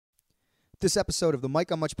This episode of the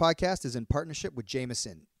Mike on Much podcast is in partnership with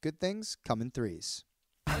Jameson. Good things come in threes.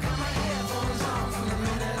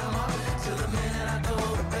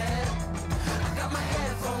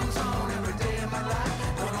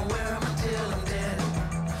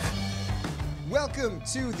 Welcome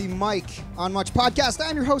to the Mike on Much podcast.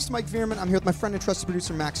 I'm your host, Mike Veerman. I'm here with my friend and trusted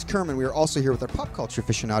producer, Max Kerman. We are also here with our pop culture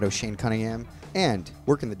aficionado, Shane Cunningham. And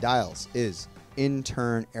working the dials is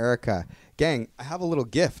intern Erica. Gang, I have a little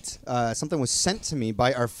gift. Something was sent to me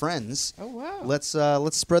by our friends. Oh, wow. Let's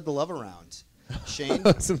spread the love around. Shane?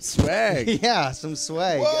 Some swag. Yeah, some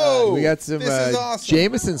swag. Whoa. We got some this is awesome.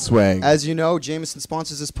 Jameson swag. As you know, Jameson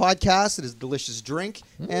sponsors this podcast. It is a delicious drink.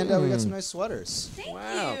 And we got some nice sweaters. Thank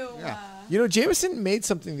Wow. you. Yeah. You know, Jameson made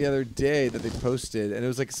something the other day that they posted, and it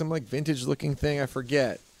was like some like vintage looking thing. I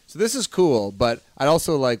forget. So this is cool, but I'd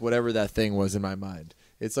also like whatever that thing was in my mind.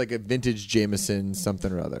 It's like a vintage Jameson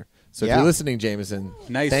something or other. So if Yeah. you're listening, Jameson,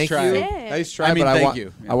 Nice thank try. you. Sick. Nice try. I mean, but thank want,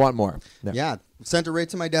 you. I want more. No. Yeah, sent it right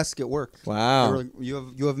to my desk at work. Wow. I really-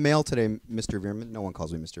 you have mail today, Mr. Veerman. No one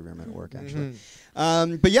calls me Mr. Veerman at work, actually.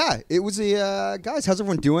 But yeah, it was a guys. How's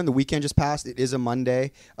everyone doing? The weekend just passed. It is a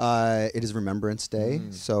Monday. It is Remembrance Day,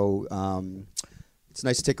 so it's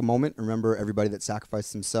nice to take a moment and remember everybody that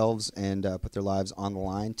sacrificed themselves and put their lives on the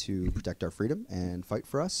line to protect our freedom and fight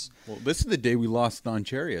for us. Well, this is the day we lost Don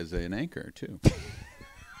Cherry as an anchor, too.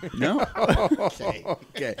 No?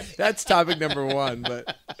 Okay, that's topic number one.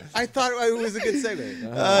 But I thought it was a good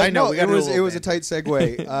segue. I know we got it was a tight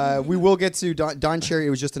segue. We will get to Don Cherry. It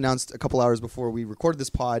was just announced a couple hours before we recorded this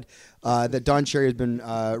pod that Don Cherry has been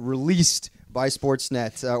released by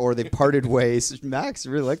Sportsnet, or they parted ways. Max,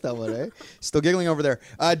 you really like that one, eh? Still giggling over there.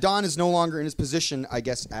 Don is no longer in his position, I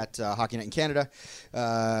guess, at Hockey Night in Canada,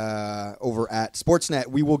 over at Sportsnet.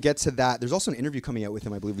 We will get to that. There's also an interview coming out with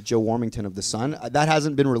him, I believe, with Joe Warmington of The Sun. That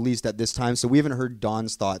hasn't been released at this time, so we haven't heard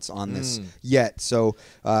Don's thoughts on this yet. So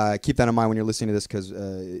keep that in mind when you're listening to this, because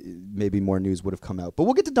maybe more news would have come out. But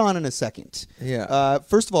we'll get to Don in a second. Yeah.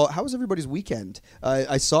 First of all, how was everybody's weekend?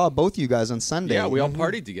 I saw both of you guys on Sunday. Yeah, we all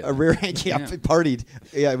partied together. A rear end, yeah, partied.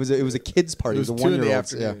 Yeah, it was a kids party. it was a 2 in the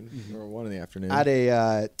 1-year-old's, afternoon, or 1 in the afternoon. At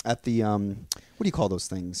the what do you call those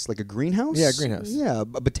things? Like a greenhouse? Yeah, greenhouse. Yeah, a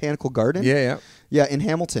botanical garden. yeah. Yeah, in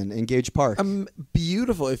Hamilton, in Gage Park.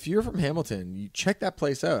 Beautiful. If you're from Hamilton, you check that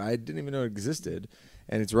place out. I didn't even know it existed,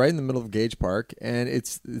 and it's right in the middle of Gage Park, and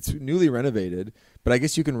it's newly renovated. But I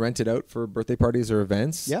guess you can rent it out for birthday parties or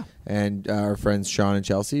events. Yeah. And our friends Sean and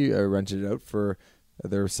Chelsea rented it out for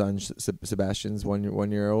their son Sebastian's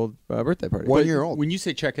 1 year old birthday party. 1 year old. When you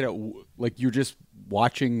say check it out, like you're just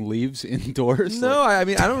watching leaves indoors? No, I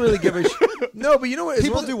mean I don't really give a no, but you know what? It's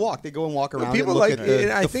People one of do walk. They go and walk around. People and look like, at the,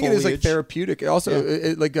 and I the think it is like foliage. therapeutic.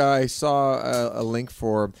 Also, like I saw a link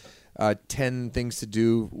for 10 things to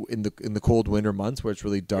do in the cold winter months where it's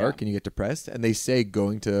really dark and you get depressed, and they say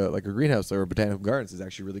going to like a greenhouse or botanical gardens is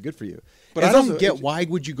actually really good for you. But I don't get why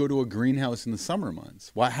would you go to a greenhouse in the summer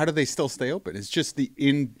months? Why? How do they still stay open? It's just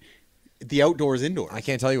the outdoors, indoors. I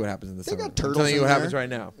can't tell you what happens in the They summer. got I'm turtles telling you in what there. happens right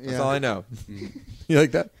now. That's Yeah. all I know. You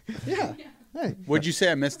like that? Yeah. Hey. What'd you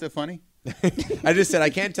say? I missed it funny? I just said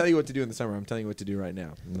I can't tell you what to do in the summer. I'm telling you what to do right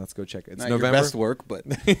now. And let's go check it. It's Not November. your best work, but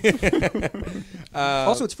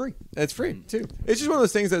Also, it's free. It's free too. It's just one of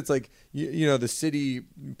those things that's like you know the city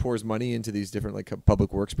pours money into these different like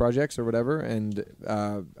public works projects or whatever, and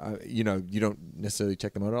you know you don't necessarily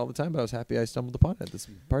check them out all the time. But I was happy I stumbled upon it at this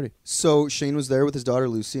party. So Shane was there with his daughter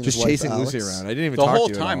Lucy and Just his wife, chasing Alex. Lucy around. I didn't even the talk whole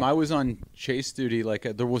to you at time all. I was on chase duty. Like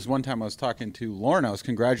there was one time I was talking to Lauren. I was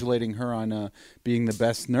congratulating her on being the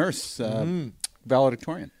best nurse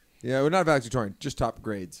valedictorian. Yeah, we're not valedictorian, just top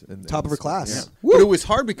grades. Top of her class. Yeah. But it was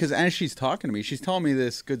hard because as she's talking to me, she's telling me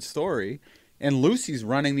this good story, and Lucy's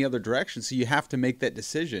running the other direction. So you have to make that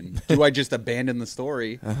decision. Do I just abandon the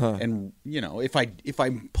story? And you know, if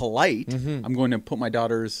I'm polite, I'm going to put my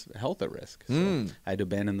daughter's health at risk. So I had to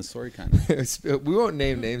abandon the story, kind of. We won't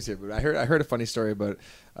name names here, but I heard a funny story about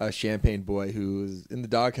a Champagne boy who was in the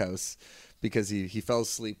doghouse because he fell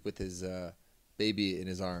asleep with his baby in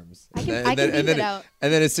his arms. I can beat it out.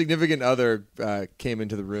 And then his significant other came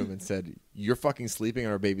into the room and said, "You're fucking sleeping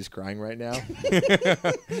and our baby's crying right now." I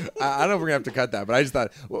don't know if we're gonna have to cut that, but I just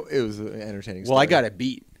thought, well, it was an entertaining story. Well, I got it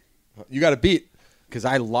beat You got it beat. because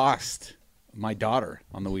I lost my daughter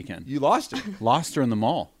on the weekend. You lost her. Lost her in the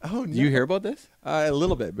mall. Oh, Do you no. hear about this? A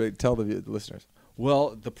little bit, but tell the listeners.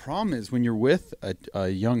 Well, the problem is when you're with a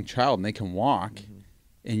young child and they can walk,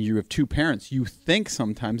 and you have two parents, you think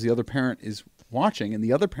sometimes the other parent is watching, and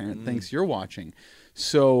the other parent thinks you're watching.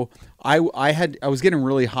 So I was getting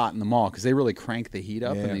really hot in the mall because they really crank the heat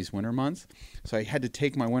up in these winter months. So I had to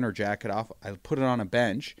take my winter jacket off. I put it on a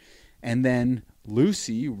bench, and then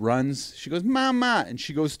Lucy runs. She goes, "Mama," and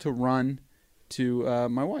she goes to run to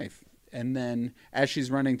my wife. And then as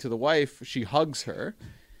she's running to the wife, she hugs her.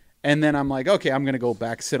 And then I'm like, okay, I'm going to go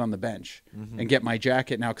back, sit on the bench and get my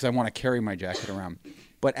jacket now because I want to carry my jacket around.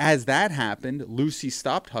 But as that happened, Lucy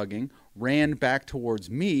stopped hugging, ran back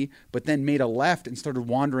towards me, but then made a left and started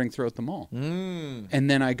wandering throughout the mall. And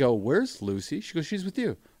then I go, "Where's Lucy?" She goes, "She's with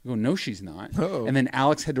you." I go, "No, she's not." Oh. And then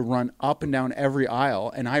Alex had to run up and down every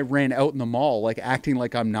aisle, and I ran out in the mall, like acting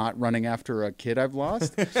like I'm not running after a kid I've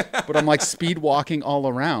lost, but I'm like speed walking all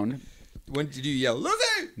around. When did you yell, "Lucy"?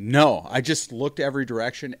 No, I just looked every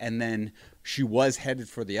direction, and then she was headed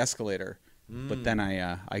for the escalator. But then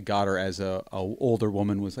I got her as a older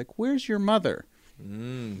woman was like, "Where's your mother?"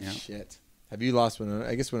 Yeah. Shit. Have you lost Winona?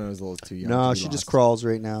 I guess when I was a little too young. No, to be she just lost. crawls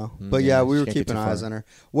right now. But yeah, yeah, we were can't get keeping too eyes far. on her.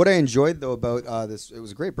 What I enjoyed though about this, it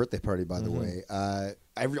was a great birthday party, by the way.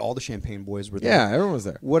 All the Champagne boys were there. Yeah, everyone was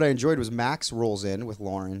there. What I enjoyed was Max rolls in with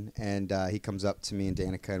Lauren, and he comes up to me and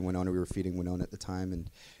Danica and Winona. We were feeding Winona at the time, and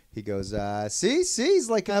he goes, see, he's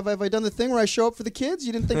like, have I done the thing where I show up for the kids?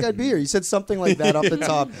 You didn't think I'd be here. You said something like that off the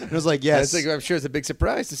top. And I was like, yes. I'm sure it's a big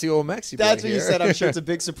surprise to see old Maxie. That's what here. you said. I'm sure it's a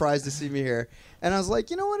big surprise to see me here. And I was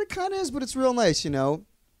like, you know what? It kind of is, but it's real nice, you know.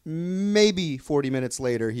 Maybe 40 minutes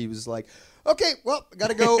later, he was like, okay, well, I got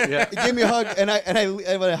to go. He gave me a hug. And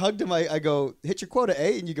when I hugged him, I go, hit your quota,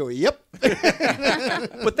 eh? And you go, yep.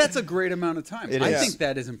 But that's a great amount of time. It I is. think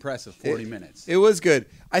that is impressive, 40 minutes. It was good.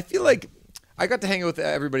 I feel like I got to hang out with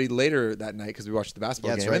everybody later that night because we watched the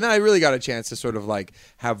basketball Yeah, game. that's right. And then I really got a chance to sort of like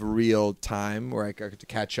have real time where I got to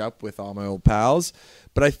catch up with all my old pals.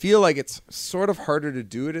 But I feel like it's sort of harder to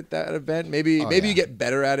do it at that event. Maybe yeah. you get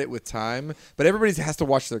better at it with time. But everybody has to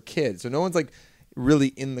watch their kids. So no one's like really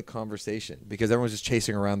in the conversation because everyone's just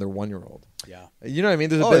chasing around their 1-year-old. Yeah. You know what I mean?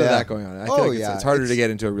 There's a Oh, bit of yeah. that going on. I feel Oh, like yeah. it's harder to It's-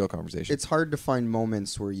 get into a real conversation. It's hard to find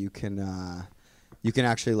moments where you can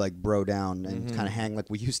actually like bro down and kind of hang like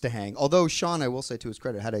we used to hang. Although Sean, I will say to his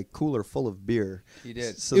credit, had a cooler full of beer. He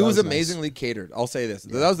did. So it that was nice. amazingly catered. I'll say this.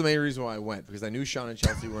 That was the main reason why I went because I knew Sean and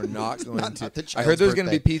Chelsea were not going Not to. the I child's heard there was going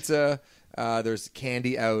to be birthday. pizza. There's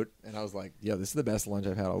candy out, and I was like, "Yo, this is the best lunch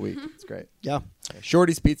I've had all week. It's great." Yeah.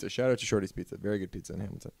 Shorty's Pizza. Shout out to Shorty's Pizza. Very good pizza in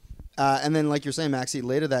Hamilton. And then, like you're saying, Maxie,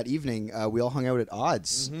 later that evening, we all hung out at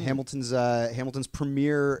Odds, Hamilton's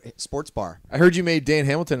premier sports bar. I heard you made Dan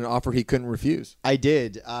Hamilton an offer he couldn't refuse. I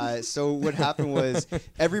did. So what happened was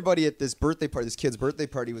everybody at this kid's birthday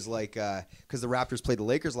party was like, because the Raptors played the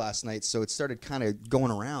Lakers last night, so it started kind of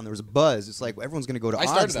going around. There was a buzz. It's like everyone's going to go to I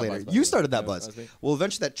started Odds that later. buzz, by the You way. started that Yeah, buzz. that was me. Well,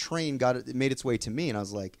 eventually that train made its way to me, and I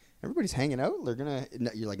was like, everybody's hanging out.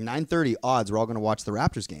 You're like 9:30 Odds. We're all going to watch the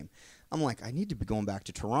Raptors game. I'm like, I need to be going back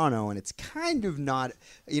to Toronto, and it's kind of not,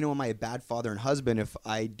 am I a bad father and husband if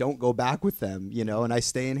I don't go back with them, and I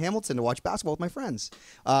stay in Hamilton to watch basketball with my friends.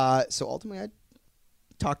 So ultimately, I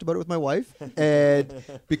talked about it with my wife, and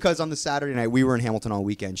because on the Saturday night we were in Hamilton all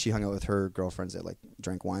weekend, she hung out with her girlfriends that like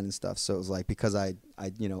drank wine and stuff. So it was like because I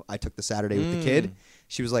took the Saturday with the kid.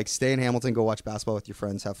 She was like, stay in Hamilton, go watch basketball with your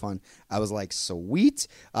friends, have fun. I was like, sweet.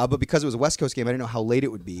 But because it was a West Coast game, I didn't know how late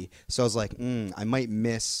it would be. So I was like, I might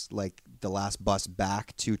miss like the last bus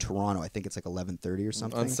back to Toronto. I think it's like 11:30 or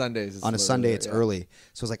something. On Sundays. it's On a little Sunday, later, it's yeah. early.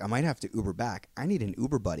 So I was like, I might have to Uber back. I need an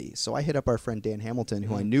Uber buddy. So I hit up our friend Dan Hamilton,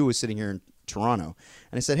 who I knew was sitting here in Toronto.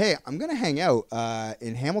 And I said, hey, I'm going to hang out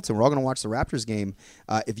in Hamilton. We're all going to watch the Raptors game.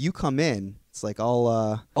 If you come in, it's like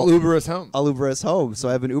I'll Uber us home. I'll Uber us home. So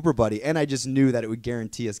I have an Uber buddy. And I just knew that it would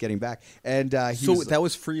guarantee us getting back. And That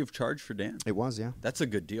was free of charge for Dan. it was, yeah. That's a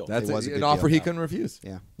good deal. That's It was a an good offer deal. he couldn't refuse.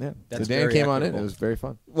 Yeah. Yeah. That's so Dan very came on in. equitable. It was very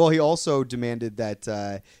fun. Well, he also demanded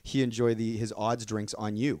that he enjoy his odds drinks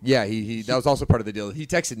on you. Yeah, he that was also part of the deal. He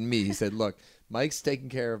texted me. He said, "Look, Mike's taking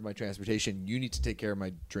care of my transportation. You need to take care of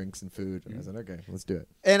my drinks and food." And I said, "Okay, let's do it."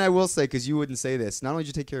 And I will say, because you wouldn't say this, not only did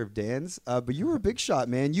you take care of Dan's, but you were a big shot,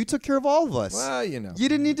 man. You took care of all of us. Well, you know. You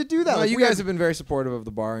didn't need to do that. No, Like, you we guys had- have been very supportive of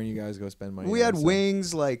the bar, and you guys go spend money. We there, had so.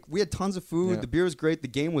 wings, like we had tons of food. Yeah. The beer was great. The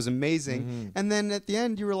game was amazing. Mm-hmm. And then at the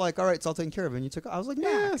end, you were like, "All right, it's all taken care of." And you took. I was like,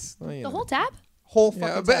 Yes. "Nah, Well, you The know. whole tab? whole Yeah,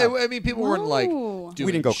 fucking." but tab." I mean, people weren't like Whoa. doing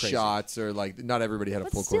We didn't go crazy. shots or like not everybody had a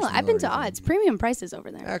But full still, course. I've been to meal or odds. anything. Premium prices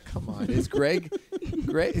over there. Ah, come on, it's Greg.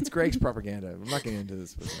 It's Greg's propaganda. I'm not getting into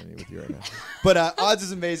this with you right now. But odds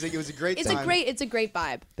is amazing. It was a great It's time. a great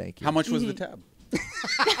vibe. Thank you. How much was the tab?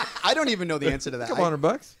 I don't even know the answer to that. Couple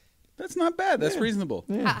 $100. That's not bad. That's reasonable.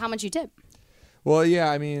 How much you tip? Well, yeah,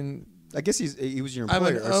 I mean, I guess he was your I'm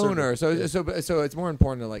employer. an or owner, servant. so it's more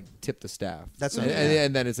important to like tip the staff. That's and, what- and, yeah.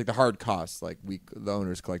 and then it's like the hard costs, like the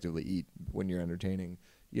owners collectively eat when you're entertaining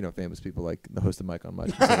famous people like the host of Mike on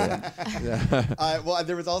Much. Yeah. Well,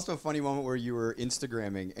 there was also a funny moment where you were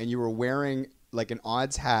Instagramming and you were wearing like an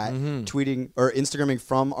odds hat, tweeting or Instagramming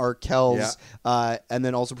from Arkells, and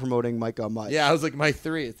then also promoting Mike on Much. Yeah, I was like my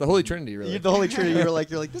three. It's the Holy Trinity, really. The Holy Trinity. You're like,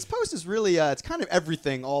 this post is really, it's kind of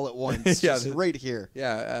everything all at once. Yeah, Just right here.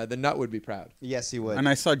 Yeah, the nut would be proud. Yes, he would. And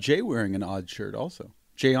I saw Jay wearing an odd shirt also.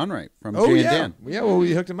 Jay Onright from Oh Jay yeah, and Dan. yeah. Well,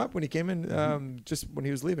 we hooked him up when he came in. Just when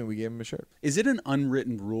he was leaving, we gave him a shirt. Is it an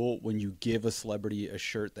unwritten rule when you give a celebrity a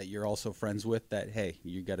shirt that you're also friends with that, hey,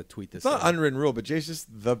 you got to tweet this It's not out? an unwritten rule, but Jay's just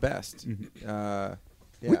the best. Yeah.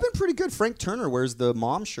 We've been pretty good. Frank Turner wears the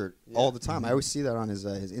mom shirt all the time. I always see that on his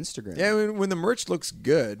Instagram. Yeah, when the merch looks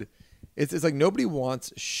good, it's like nobody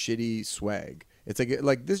wants shitty swag. It's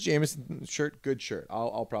like this Jameson shirt, good shirt.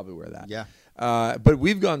 I'll probably wear that. Yeah. But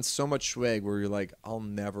we've gone so much swag where you're like, I'll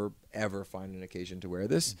never ever find an occasion to wear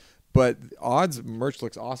this. But Odds merch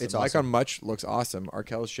looks awesome. It's Mike awesome. on Much looks awesome.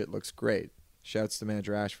 Arkell's shit looks great. Shouts to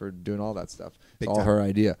Manager Ash for doing all that stuff. Big It's all time. her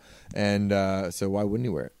idea. And so why wouldn't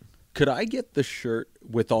you wear it? Could I get the shirt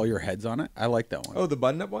with all your heads on it? I like that one. Oh, the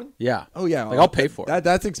button-up one? Yeah. Oh, yeah. Like, I'll pay for it.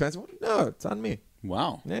 That's expensive. No, it's on me.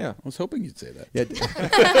 Wow. Yeah. I was hoping you'd say that. Yeah.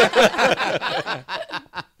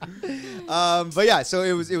 But yeah, so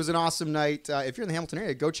it was an awesome night. If you're in the Hamilton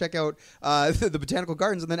area, go check out the Botanical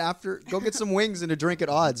Gardens, and then after, go get some wings and a drink at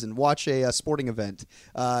Odds and watch a sporting event.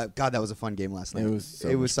 God, that was a fun game last night. It was so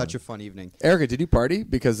it was much such fun. a fun evening. Erica, did you party?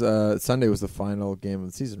 Because Sunday was the final game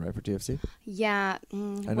of the season, right, for TFC? Yeah.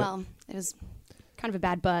 know. Well, it was kind of a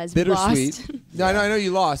bad buzz. We Bittersweet. lost. No, I know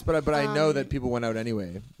you lost, but I know that people went out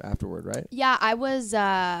anyway afterward, right? Yeah, I was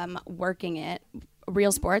working it.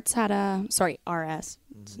 Real Sports had RS.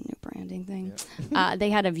 It's a new branding thing.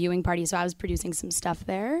 They had a viewing party, so I was producing some stuff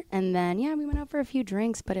there. And then, we went out for a few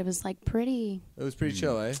drinks, but it was like pretty, It was pretty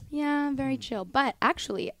chill, eh? very chill. But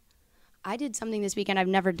actually, I did something this weekend I've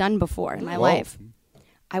never done before in my Whoa. life.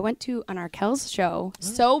 I went to an Arkell's show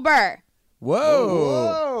sober. Whoa.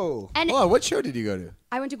 Whoa! And Hold on, what show did you go to?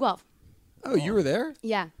 I went to Guelph. Oh, you were there?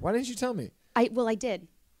 Yeah. Why didn't you tell me? I did.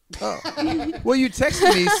 Well, you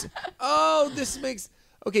texted me. This makes...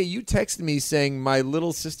 Okay, you texted me saying my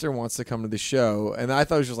little sister wants to come to the show, and I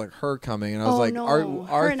thought it was just like her coming, and I was like, no. our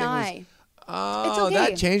Her thing and was, I. oh, It's okay.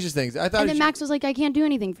 that changes things. I thought And it then Max was like, I can't do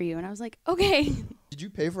anything for you. And I was like, okay. Did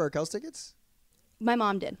you pay for our Kells tickets? My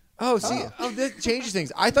mom did. Oh, see, that changes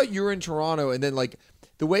things. I thought you were in Toronto, and then like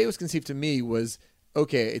the way it was conceived to me was,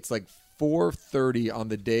 okay, it's like 4:30 on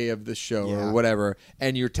the day of the show Yeah. or whatever,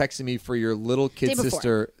 and you're texting me for your little kid Day before.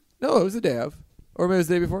 sister. No, it was the day of, or maybe it was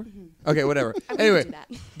the day before. Okay, whatever. I wouldn't Anyway, do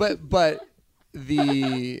that. but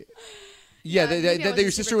the. Yeah, maybe I that wasn't your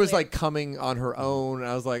sister super was clear. like coming on her own. And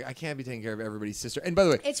I was like, I can't be taking care of everybody's sister. And by the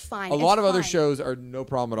way, It's fine. A lot It's of other fine. shows are no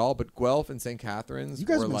problem at all, but Guelph and St. Catharines, You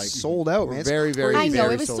guys were have been like sold out, were man. It's very, very, I know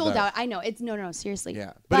very it was sold out. I know it's no, seriously.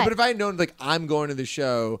 Yeah, but if I had known like I'm going to the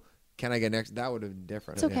show, can I get next? That would have been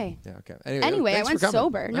different. It's okay. Yeah. Okay. Anyway, I thanks went for coming.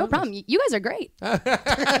 sober. No Oh, problem. You guys are great.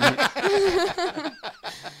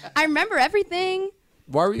 I remember everything.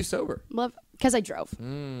 Why were you sober? Love because I drove.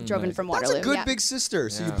 Drove in from Waterloo. That's a good yeah. big sister.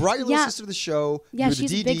 So you Yeah. brought your little Yeah. sister to the show. Yeah, you were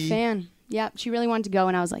she's the a big DD. fan. Yeah, she really wanted to go,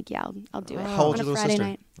 and I was like, yeah, I'll do it. How old's on your a little Friday sister?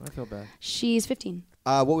 night. I feel bad. She's 15.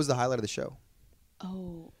 What was the highlight of the show?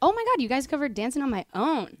 Oh my God! You guys covered "Dancing on My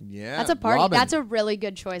Own." Yeah, That's a party. Robin. That's a really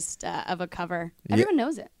good choice of a cover. Yeah. Everyone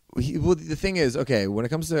knows it. Well, the thing is, okay, when it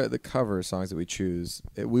comes to the cover songs that we choose,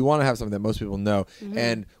 we want to have something that most people know.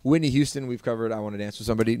 And Whitney Houston, we've covered I Want to Dance with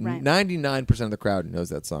Somebody. Right. 99% of the crowd knows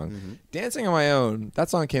that song. Dancing on My Own, that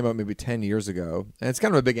song came out maybe 10 years ago, and it's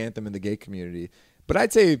kind of a big anthem in the gay community. But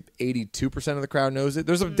I'd say 82% of the crowd knows it.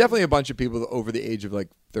 There's definitely a bunch of people over the age of like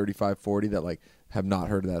 35, 40 that like have not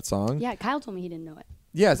heard of that song. Yeah, Kyle told me he didn't know it.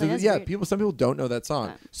 Yeah, so Like, that's yeah, weird. some people don't know that song.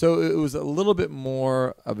 Yeah. So it was a little bit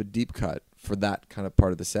more of a deep cut for that kind of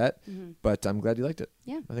part of the set. But I'm glad you liked it.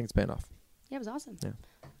 Yeah. I think it's paying off. Yeah, it was awesome.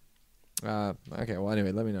 Yeah. Okay, well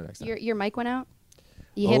anyway, let me know next time. Your mic went out.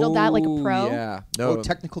 You handled that like a pro. Yeah. No. Oh,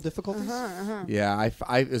 technical difficulties? Yeah,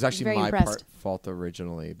 it was actually Very my impressed. fault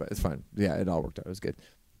originally, but it's fine. Yeah, it all worked out. It was good.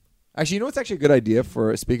 Actually, you know what's actually a good idea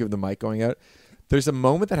for speaking of the mic going out? There's a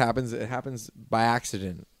moment that happens. It happens by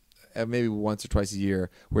accident, maybe once or twice a year,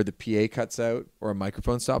 where the PA cuts out or a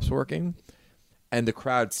microphone stops working, and the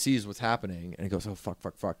crowd sees what's happening and it goes, "Oh fuck,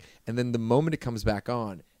 fuck, fuck!" And then the moment it comes back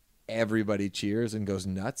on, everybody cheers and goes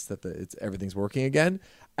nuts that everything's working again.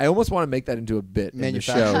 I almost want to make that into a bit in the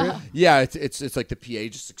show. Manufacture Yeah, it's like the PA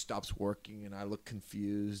just like, stops working and I look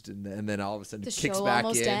confused and then all of a sudden The it kicks show back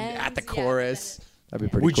almost in ends. at the Yeah, chorus. then That'd be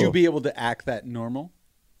pretty Would cool. you be able to act that normal?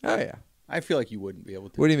 Oh yeah. I feel like you wouldn't be able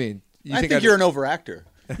to. What do you mean? You I think I'd- you're an overactor.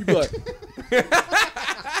 You'd be like,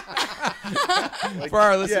 For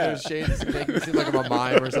our listeners, Shane's making it seem like I'm a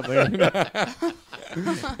mime or something.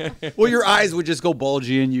 Well, your eyes would just go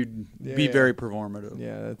bulgy and you'd be yeah. very performative.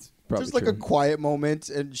 Yeah, that's probably There's like true. a quiet moment,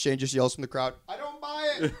 and Shane just yells from the crowd, "I don't buy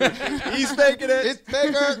it. He's faking it. It's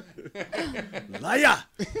bigger." Liar.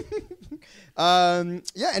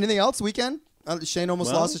 Yeah. Anything else? Weekend? Shane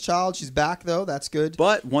almost Well- lost a child. She's back though. That's good.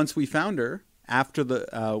 But once we found her, after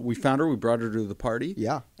we found her, we brought her to the party.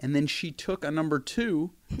 Yeah. And then she took a number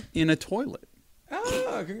 2 in a toilet.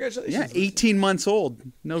 Oh, congratulations. Yeah, 18 months old,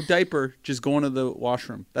 no diaper, just going to the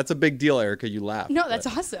washroom. That's a big deal, Erica. You laugh. No, that's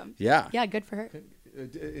but- awesome. Yeah. Yeah, good for her.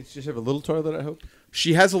 It's just have a little toilet, I hope.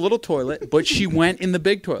 She has a little toilet, but she went in the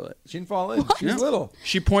big toilet. She didn't fall in. She's Yeah. little.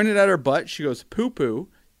 She pointed at her butt. She goes, poo poo,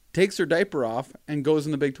 takes her diaper off, and goes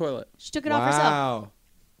in the big toilet. She took it off herself. Wow.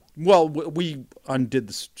 Well, we undid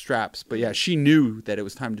the straps, but yeah, she knew that it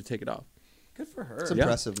was time to take it off. Good for her. It's Yeah.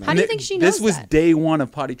 impressive, man. How do you And think she This knows was that? day 1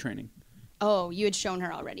 of potty training. Oh, you had shown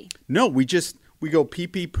her already. No, we go pee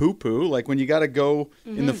pee poo poo. Like when you got to go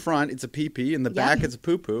in the front, it's a pee pee. In the Yeah. back, it's a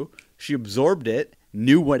poo poo. She absorbed it,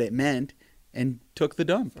 knew what it meant, and took the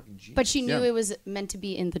dump. But she knew Yeah. it was meant to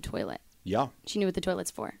be in the toilet. Yeah. She knew what the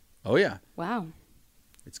toilet's for. Oh yeah, Wow.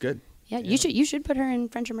 it's good. Yeah, you should put her in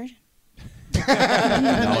French immersion.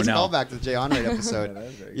 Nice no. callback to the Jay Onraid episode. Yeah, that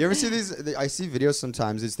is very You ever see these? I see videos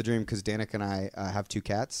sometimes. It's the dream because Danik and I have 2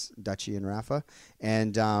 cats, Dutchie and Rafa,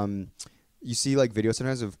 and you see like videos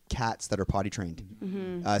sometimes of cats that are potty trained,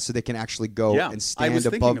 so they can actually go Yeah, and I was stand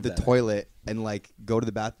thinking above of the that. toilet and like go to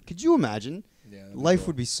the bath. Could you imagine? Yeah, that'd be Life cool.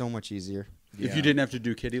 would be so much easier. If you didn't have to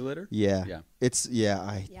do kitty litter. Yeah. Yeah. It's I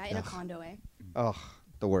Yeah, in a condo, eh? oh,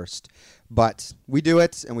 the worst. But we do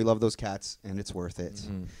it, and we love those cats, and it's worth it.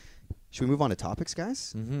 Mm-hmm. Should we move on to topics,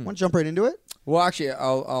 guys? Want to jump right into it? Well, actually,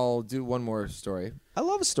 I'll do one more story. I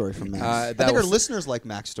love a story from Max. I that think our was- listeners like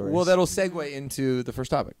Max stories. Well, that'll segue into the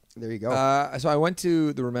first topic. there you go. So I went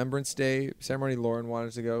to the Remembrance Day ceremony. Lauren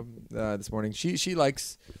wanted to go this morning. She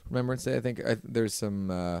likes Remembrance Day. I think there's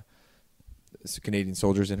some Canadian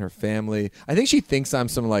soldiers in her family. I think she thinks I'm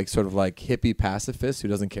some like sort of like hippie pacifist who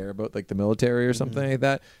doesn't care about like the military or something like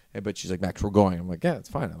that. But she's like, Max, we're going. I'm like, yeah, it's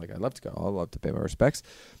fine. I'd love to go. I'd love to pay my respects.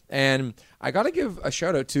 And I got to give a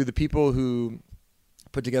shout out to the people who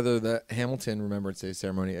put together the Hamilton Remembrance Day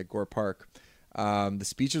ceremony at Gore Park. The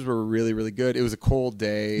speeches were really, really good. It was a cold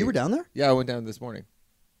day. you were down there? Yeah, I went down this morning.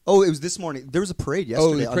 Oh, it was this morning. There was a parade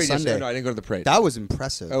yesterday the on parade Sunday. yesterday. No, I didn't go to the parade. That was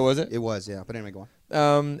impressive. Oh, was it? It was, yeah. But anyway, go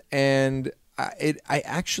on. And I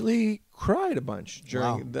actually cried a bunch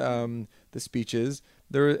during the speeches.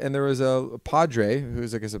 There was a padre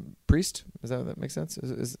who's, I guess, a priest. That makes sense?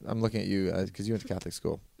 I'm looking at you because you went to Catholic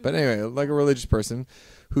school. But anyway, like a religious person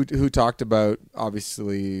who talked about,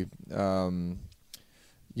 obviously, how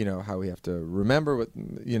we have to remember what,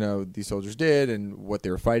 these soldiers did and what they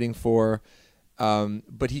were fighting for.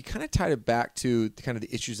 But he kind of tied it back to kind of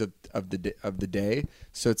the issues of the day.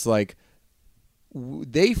 So it's like,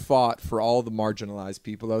 they fought for all the marginalized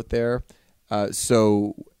people out there.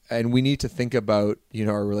 And we need to think about,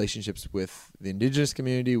 our relationships with the indigenous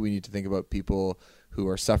community. We need to think about people who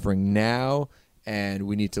are suffering now, and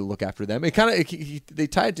we need to look after them. It kind of they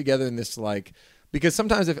tie it together in this because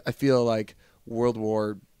sometimes I feel like World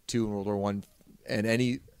War II and World War I and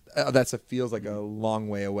any that stuff feels like a long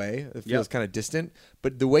way away. It feels kind of distant.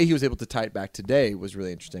 But the way he was able to tie it back today was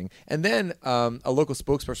really interesting. And then a local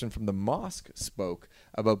spokesperson from the mosque spoke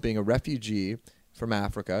about being a refugee from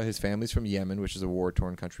Africa. His family's from Yemen, which is a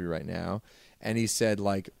war-torn country right now. And he said,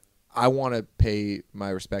 I want to pay my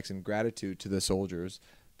respects and gratitude to the soldiers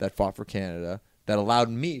that fought for Canada that allowed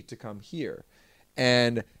me to come here.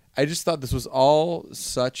 And I just thought this was all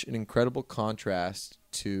such an incredible contrast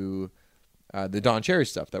to the Don Cherry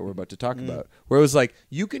stuff that we're about to talk about, where it was like,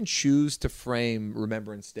 you can choose to frame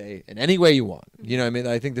Remembrance Day in any way you want. You know what I mean?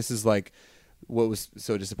 I think this is what was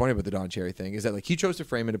so disappointing about the Don Cherry thing is that he chose to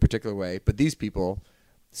frame it a particular way, but these people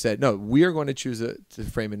said, no, we are going to choose to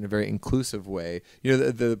frame it in a very inclusive way.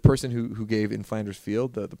 The person who gave In Flanders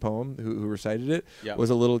Field, the poem, who recited it, was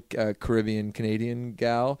a little Caribbean Canadian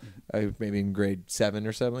gal, maybe in grade 7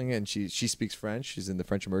 or something, and she speaks French. She's in the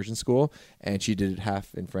French immersion school, and she did it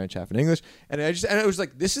half in French, half in English. And it was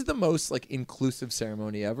like, this is the most inclusive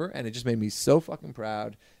ceremony ever, and it just made me so fucking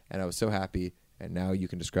proud, and I was so happy. And now you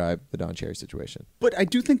can describe the Don Cherry situation. But I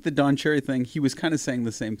do think the Don Cherry thing, he was kind of saying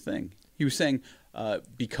the same thing. He was saying,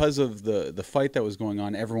 because of the fight that was going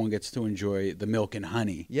on, everyone gets to enjoy the milk and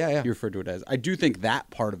honey. Yeah. He referred to it as. I do think that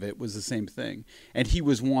part of it was the same thing. And he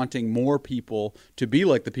was wanting more people to be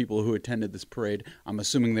like the people who attended this parade. I'm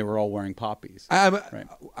assuming they were all wearing poppies.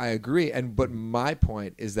 I agree. But my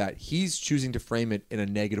point is that he's choosing to frame it in a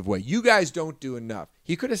negative way. You guys don't do enough.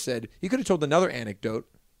 He could have told another anecdote,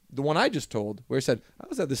 the one I just told, where he said, I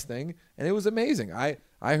was at this thing and it was amazing. I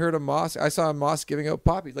heard I saw a mosque giving out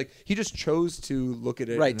poppies. Like, he just chose to look at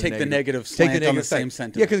it. Right, take the negative slant on the same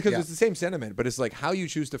sentiment. Yeah, because it's the same sentiment, but it's like how you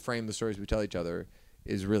choose to frame the stories we tell each other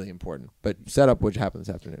is really important. But set up what happened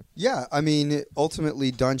this afternoon. Yeah, I mean,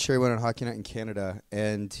 ultimately, Don Cherry went on Hockey Night in Canada,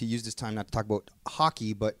 and he used his time not to talk about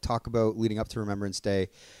hockey, but talk about leading up to Remembrance Day,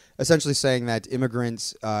 essentially saying that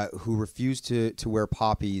immigrants who refuse to wear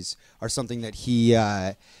poppies are something that he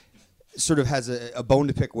sort of has a bone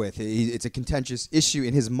to pick with. It's a contentious issue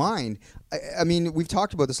in his mind. I mean, we've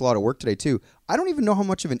talked about this a lot at work today, too. I don't even know how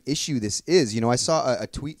much of an issue this is. You know, I saw a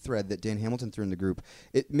tweet thread that Dan Hamilton threw in the group.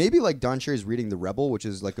 It may be like Don Cherry's reading The Rebel, which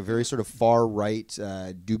is like a very sort of far-right,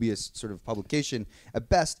 dubious sort of publication at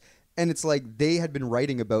best. And it's like they had been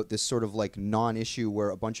writing about this sort of like non-issue where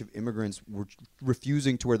a bunch of immigrants were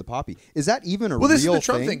refusing to wear the poppy. Is that even a real thing? Well, this is the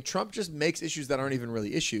Trump thing. Trump just makes issues that aren't even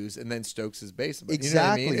really issues and then stokes his base. Exactly. You know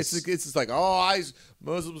what I mean? It's just like,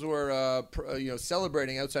 Muslims were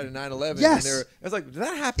celebrating outside of 9/11. Yes. And it's like, did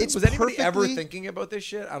that happen? It's Was anybody ever thinking about this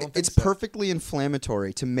shit? I don't think it's so. perfectly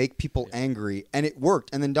inflammatory to make people angry, and it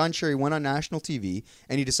worked. And then Don Cherry went on national TV,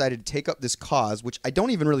 and he decided to take up this cause, which I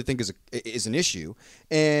don't even really think is an issue.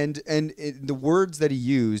 And the words that he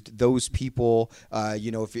used, those people,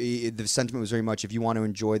 if the sentiment was very much, if you want to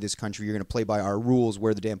enjoy this country, you're going to play by our rules,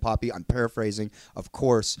 wear the damn poppy. I'm paraphrasing, of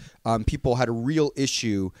course. People had a real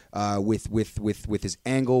issue with his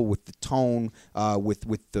angle, with the tone,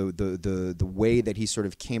 with the way that he sort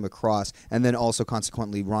of came across, and then also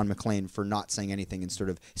consequently Ron MacLean for not saying anything and sort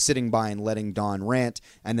of sitting by and letting Don rant,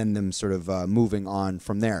 and then them sort of moving on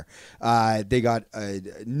from there. They got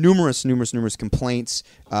numerous complaints,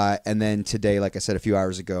 and then today, like I said a few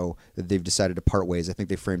hours ago, they've decided to part ways. I think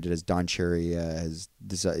they framed it as Don Cherry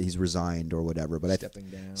he's resigned or whatever. But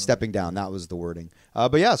stepping down, that was the wording.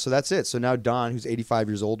 But yeah, so that's it. So now Don, who's 85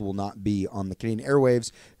 years old, will not be on the Canadian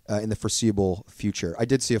airwaves in the foreseeable future. I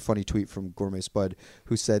did see a funny tweet from Gourmet Spud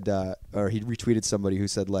who said, or he retweeted somebody who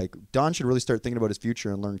said, like, Don should really start thinking about his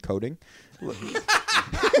future and learn coding.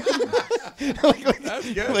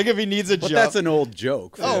 That's good. Like if he needs a job. That's an old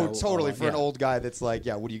joke. Totally. For an old guy that's like,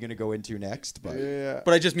 yeah, what are you going to go into next? But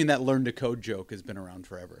But I just mean that learn to code joke has been around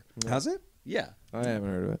forever. Has it? Yeah. I haven't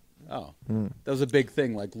heard of it. Oh, that was a big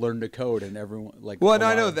thing, like learn to code, and everyone like. Well, no,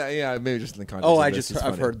 I know that. Yeah, maybe just in the context.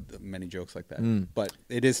 I've heard many jokes like that, but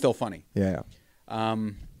it is still funny. Yeah.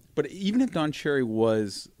 But even if Don Cherry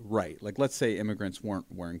was right, like let's say immigrants weren't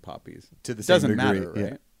wearing poppies, To the same doesn't degree, matter,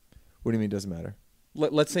 right? yeah. What do you mean doesn't matter?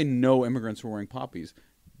 Let's say no immigrants were wearing poppies.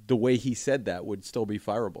 The way he said that would still be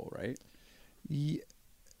fireable, right?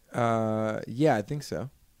 Yeah, I think so.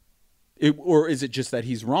 Or is it just that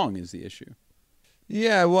he's wrong is the issue?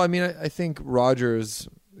 Yeah, well, I mean, I think Rogers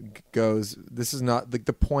goes, this is not, like,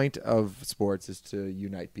 the point of sports is to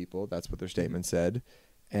unite people. That's what their statement said.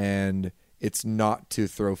 And it's not to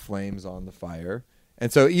throw flames on the fire.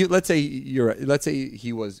 And so let's say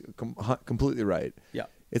he was completely right. Yeah.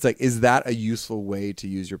 It's like, is that a useful way to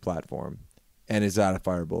use your platform? And is that a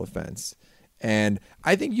fireable offense? And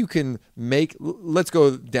I think you can let's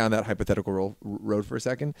go down that hypothetical road for a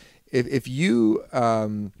second. If you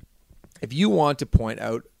want to point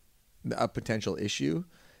out a potential issue,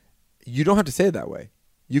 you don't have to say it that way.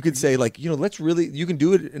 You could say, like, you can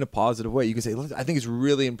do it in a positive way. You can say, look, I think it's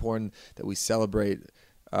really important that we celebrate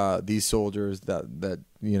these soldiers that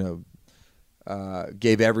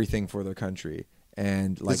gave everything for their country.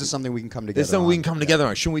 And like, this is something we can come together. This is something we can come together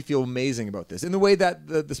on. Shouldn't we feel amazing about this? In the way that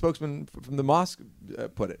the spokesman from the mosque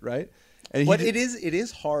put it, right? And it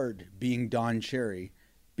is hard being Don Cherry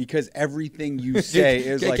because everything you say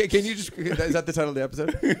is like. Can you just? Is that the title of the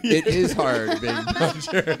episode? It is hard being Don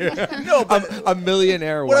Cherry. No, but a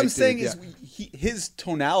millionaire. What I'm saying is, his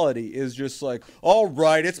tonality is just like, all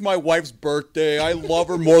right, it's my wife's birthday. I love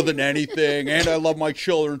her more than anything, and I love my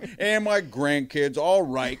children and my grandkids. All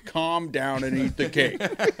right, calm down and eat the cake.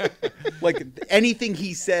 Like anything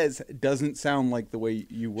he says doesn't sound like the way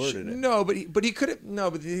you worded it. No, but he could have. No,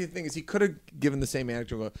 but the thing is, he could have given the same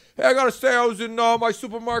anecdote. Hey, I gotta say, I was in my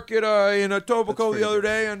supermarket in Etobicoke the other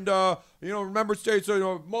day, and Remembrance Day is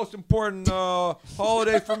the most important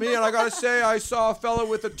holiday for me, and I gotta say, I saw a fella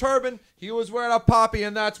with a turban. He was wearing a poppy,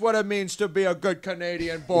 and that's what it means to be a good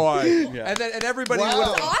Canadian boy. Yeah. And everybody would.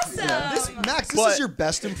 Awesome. Max, this is your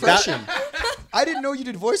best impression. I didn't know you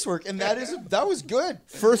did voice work, and that was good.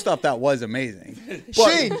 First off, that was amazing.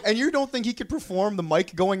 Shane, and you don't think he could perform the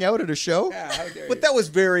mic going out at a show? Yeah, how dare you. But that was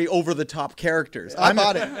very over the top characters. I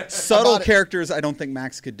bought it. Subtle I bought it. characters, I don't think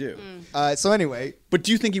Max could do. So anyway, But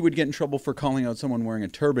do you think he would get in trouble for calling out someone wearing a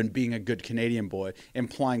turban being a good Canadian boy,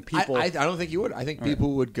 implying people I don't think you would. I think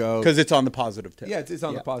people would go. because it's on the positive tip? Yeah, it's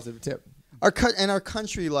on the positive tip. our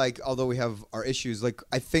country, like, although we have our issues, like,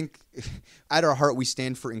 I think at our heart we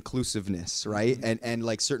stand for inclusiveness, right? And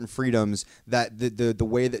like certain freedoms. That the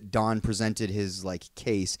way that Don presented his like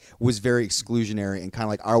case was very exclusionary and kind of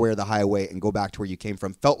like our way or the highway and go back to where you came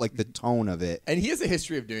from. Felt like the tone of it. And he has a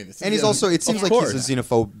history of doing this. And he's also, it seems like course. he's a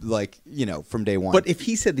xenophobe, like, you know, from day one. But if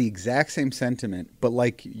he said the exact same sentiment, but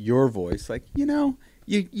like your voice, like, you know,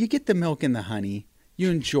 you get the milk and the honey, you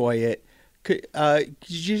enjoy it. Could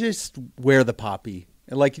you just wear the poppy?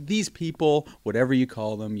 Like these people, whatever you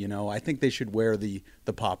call them, you know, I think they should wear the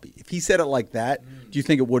poppy. If he said it like that, do you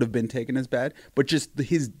think it would have been taken as bad? But just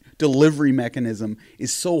his delivery mechanism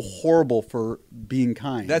is so horrible for being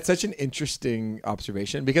kind. That's such an interesting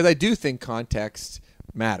observation because I do think context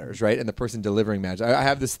matters, right? And the person delivering matters. I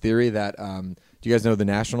have this theory that do you guys know The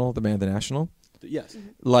National, the band The National? yes.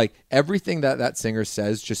 Like everything that singer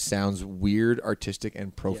says just sounds weird, artistic,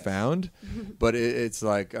 and profound. But it's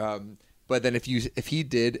like, but then if he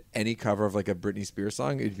did any cover of like a Britney Spears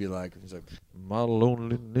song, it'd be like, my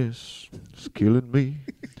loneliness is killing me.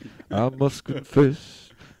 I must confess,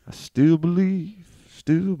 I still believe.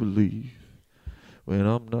 When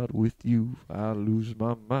I'm not with you, I lose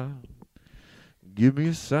my mind. Give me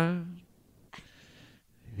a sign.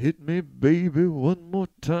 Hit me, baby, one more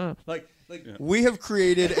time. Like. we have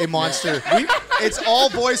created a monster. It's all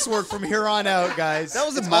voice work from here on out, guys. That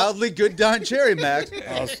was a mildly good Don Cherry, Max.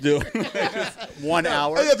 I'll do 1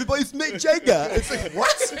 hour. Hey, everybody's Mick Jagger. It's like,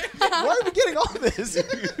 what? Why are we getting all this?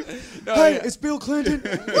 Hey, it's Bill Clinton.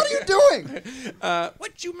 What are you doing?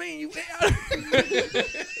 What you mean? Is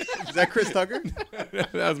that Chris Tucker?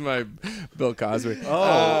 That was my Bill Cosby.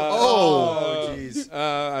 Oh, jeez.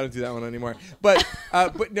 I don't do that one anymore. But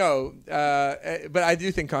no. But I do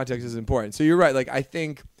think context is important. So you're right. Like I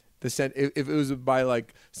think if it was by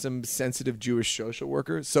like some sensitive Jewish social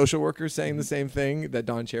workers saying the same thing that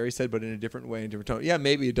Don Cherry said, but in a different way, in a different tone. Yeah,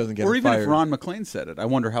 maybe it doesn't get. Or him even fired. if Ron McClain said it, I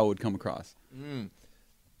wonder how it would come across.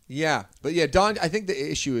 Yeah, but yeah, I think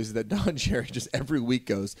the issue is that Don Cherry just every week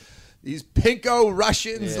goes, these pinko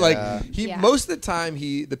Russians. Yeah. Like Yeah. most of the time,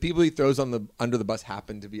 the people he throws under the bus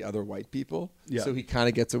happen to be other white people. Yeah. So he kind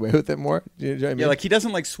of gets away with it more. You know what I mean? Yeah, like he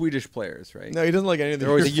doesn't like Swedish players, right? No, he doesn't like any of the.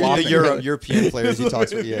 They're always the European players he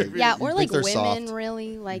talks with. Yeah, Yeah, You or think like they're women, soft.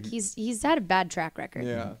 really. Like he's had a bad track record.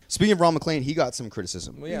 Yeah. Speaking of Ron McClain, he got some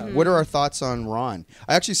criticism. Well, yeah. What are our thoughts on Ron?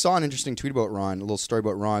 I actually saw an interesting tweet about Ron, a little story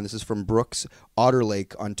about Ron. This is from Brooks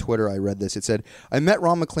Otterlake on Twitter. I read this. It said, I met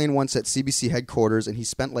Ron McClain once at CBC headquarters, and he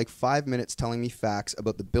spent like 5 minutes telling me facts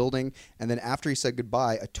about the building. And then after he said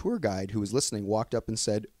goodbye, a tour guide who was listening walked up and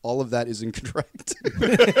said, all of that is incorrect.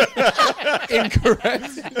 Incorrect.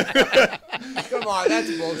 Come on,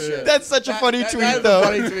 that's bullshit. That's such a funny That tweet, is though. a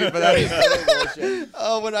funny tweet, but that is really bullshit.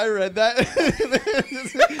 Oh, when I read that,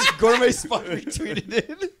 Gourmet Spot retweeted it.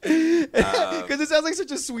 Because it sounds like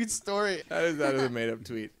such a sweet story. That is a made up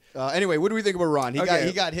tweet. Anyway, what do we think about Ron? Okay.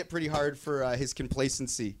 He got hit pretty hard for his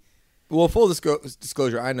complacency. Well, full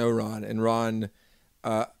disclosure, I know Ron, and Ron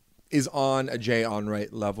is on a Jay Onrait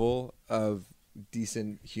level of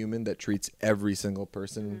decent human that treats every single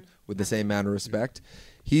person with the same amount of respect.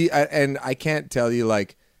 And I can't tell you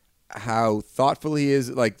like how thoughtful he is.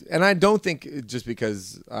 Like, and I don't think just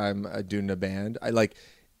because I'm a dude in a band, I like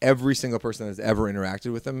every single person that's ever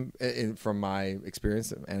interacted with him, from my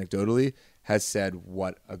experience, anecdotally, has said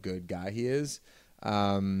what a good guy he is.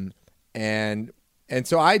 And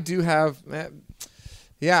so I do have,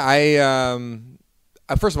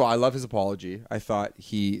 first of all, I love his apology. I thought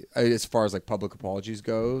as far as like public apologies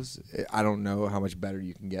goes, I don't know how much better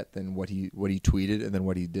you can get than what he tweeted and then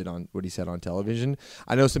what he said on television.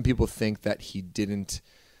 I know some people think that he didn't,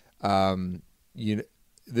 his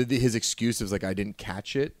excuse was like, I didn't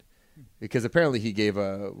catch it. Because apparently he gave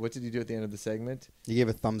what did he do at the end of the segment? He gave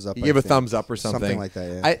a thumbs up. He gave a thumbs up or something. Something like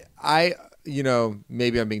that, yeah. I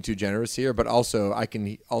maybe I'm being too generous here, but also I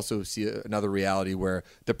can also see another reality where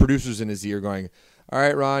the producer's in his ear going, all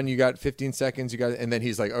right, Ron, you got 15 seconds. And then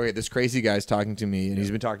he's like, okay, this crazy guy's talking to me, and he's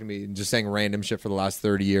been talking to me and just saying random shit for the last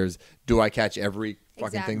 30 years. Do I catch every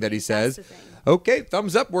fucking thing that he says? That's the thing. Okay,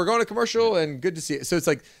 thumbs up. We're going to commercial, and good to see it. So it's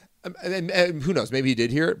like, and who knows? Maybe he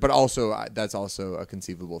did hear it, but also that's also a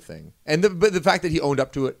conceivable thing. And but the fact that he owned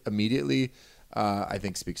up to it immediately, I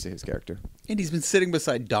think speaks to his character. And he's been sitting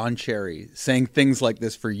beside Don Cherry saying things like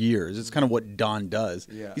this for years. It's kind of what Don does.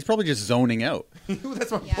 Yeah. He's probably just zoning out.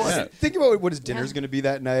 That's my Yeah. point. Yeah. Think about what his dinner's going to be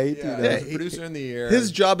that night. Yeah. You know? He's producer in the year.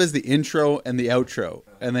 His job is the intro and the outro.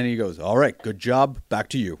 And then he goes, all right, good job, back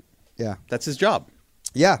to you. Yeah. That's his job.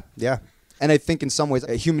 Yeah, yeah. And I think in some ways,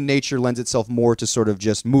 human nature lends itself more to sort of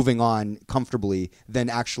just moving on comfortably than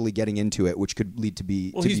actually getting into it, which could lead to be.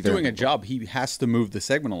 Well, to he's be very doing a uncomfortable. job. He has to move the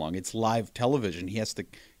segment along. It's live television. He has to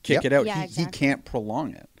kick Yep. it out. Yeah, He exactly. can't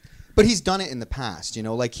prolong it. But he's done it in the past,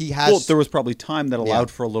 like he has. Well, there was probably time that allowed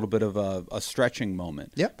Yeah. for a little bit of a stretching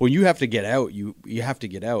moment. Yep. But when you have to get out, you have to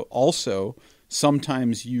get out. Also,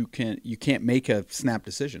 sometimes you can't make a snap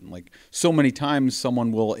decision. Like so many times,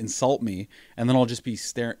 someone will insult me, and then I'll just be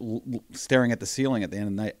staring at the ceiling at the end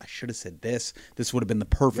of the night. I should have said this. This would have been the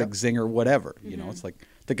perfect zinger. Whatever. You know, it's like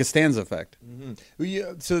the Costanza effect. Well,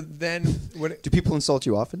 yeah, so then when Do people insult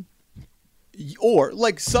you often? Or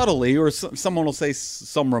like subtly, or someone will say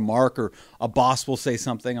some remark, or a boss will say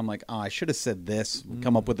something. I'm like, oh, I should have said this.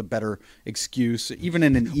 Come up with a better excuse, even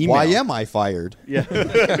in an email. Why am I fired? Yeah.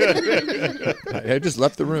 I just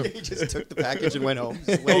left the room. He just took the package and went home.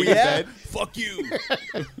 Oh yeah. Fuck you.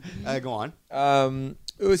 Go on.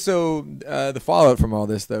 So the fallout from all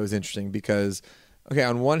this though is interesting because, okay,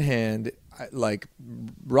 on one hand,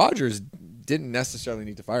 Rogers didn't necessarily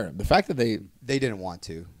need to fire him. The fact that they They didn't want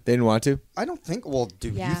to. didn't want to. I don't think. Well, do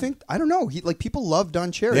you Yeah. think? I don't know. People love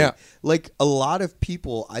Don Cherry. Yeah. Like a lot of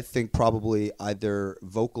people, I think probably either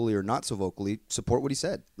vocally or not so vocally support what he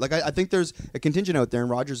said. Like I think there's a contingent out there, and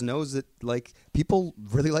Rogers knows that like people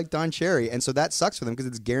really like Don Cherry, and so that sucks for them because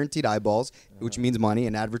it's guaranteed eyeballs, which means money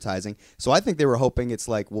and advertising. So I think they were hoping it's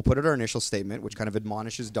like we'll put out our initial statement, which kind of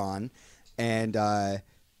admonishes Don,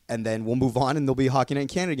 and then we'll move on and there'll be Hockey Night in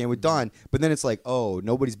Canada again with Don. But then it's like, oh,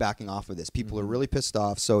 nobody's backing off of this. People are really pissed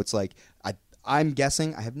off. So it's like, I'm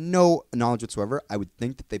guessing, I have no knowledge whatsoever. I would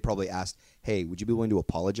think that they probably asked, hey, would you be willing to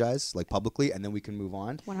apologize like publicly and then we can move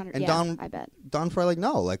on? 100. And Yeah, Don, I bet. Don's probably like,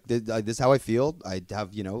 no, like this is how I feel. I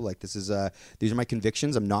have, like this is, these are my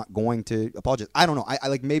convictions. I'm not going to apologize. I don't know. I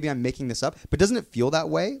like, maybe I'm making this up, but doesn't it feel that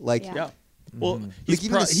way? Like, Yeah. Yeah. Well, Like, he's,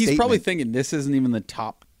 even the he's probably statement- thinking this isn't even the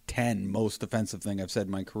top 10 most offensive thing I've said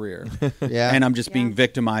in my career. Yeah. And I'm just being Yeah.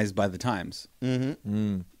 victimized by the times.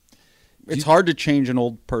 Mm-hmm. It's hard to change an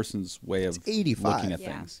old person's way of 85. looking at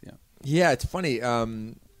Yeah. things. Yeah. Yeah, it's funny.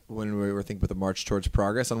 When we were thinking about the march towards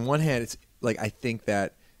progress, on one hand, it's like I think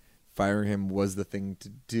that firing him was the thing to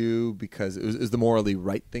do because it was the morally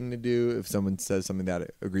right thing to do. If someone says something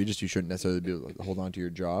that egregious, you shouldn't necessarily be able to hold on to your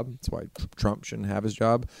job. That's why Trump shouldn't have his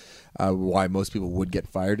job. Why most people would get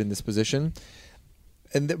fired in this position.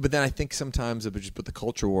 But then I think sometimes about just the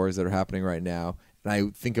culture wars that are happening right now, and I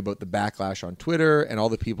think about the backlash on Twitter and all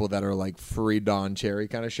the people that are like free Don Cherry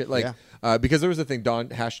kind of shit. Like, because there was a thing,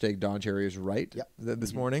 hashtag Don Cherry is right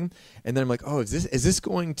this morning, and then I'm like, oh, is this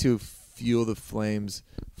going to fuel the flames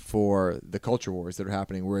for the culture wars that are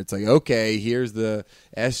happening? Where it's like, okay, here's the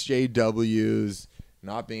SJWs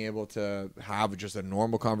not being able to have just a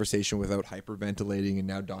normal conversation without hyperventilating, and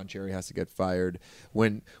now Don Cherry has to get fired.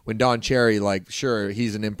 When Don Cherry, like, sure,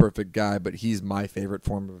 he's an imperfect guy, but he's my favorite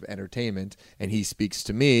form of entertainment, and he speaks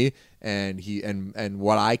to me, and and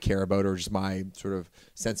what I care about are just my sort of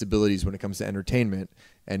sensibilities when it comes to entertainment,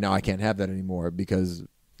 and now I can't have that anymore because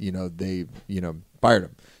they fired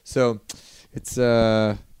him. So it's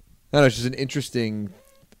I don't know, it's just an interesting.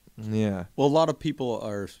 Yeah. Well, a lot of people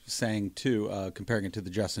are saying, too, comparing it to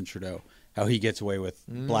the Justin Trudeau, how he gets away with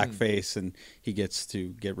blackface and he gets to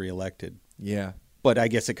get reelected. Yeah. But I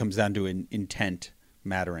guess it comes down to an intent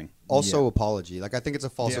mattering. Also, apology. Like I think it's a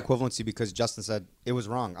false Yeah. equivalency because Justin said it was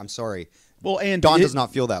wrong. I'm sorry. Well, and Don does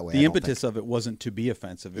not feel that way. The I don't impetus of it wasn't to be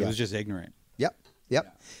offensive. It Yeah. was just ignorant.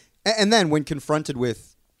 Yep. And then when confronted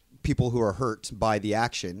with people who are hurt by the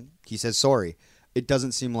action, he says sorry. It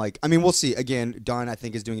doesn't seem like. I mean, we'll see. Again, Don, I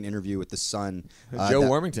think, is doing an interview with the Sun. Joe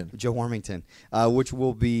Warmington. Joe Warmington, which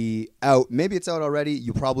will be out. Maybe it's out already.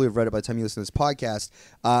 You probably have read it by the time you listen to this podcast.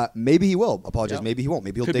 Maybe he will apologize. Yeah. Maybe he won't.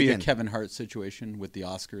 Maybe he'll Could dig be in. a Kevin Hart situation with the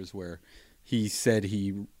Oscars where he said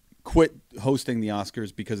he quit hosting the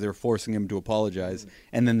Oscars because they were forcing him to apologize.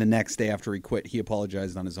 And then the next day after he quit, he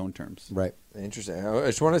apologized on his own terms. Right. Interesting. I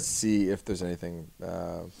just want to see if there's anything.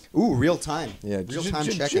 Ooh, real time. Yeah, real time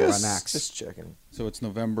checking on Max. Just checking. So it's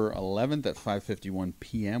November 11th at 5:51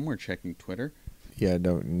 p.m. We're checking Twitter. Yeah,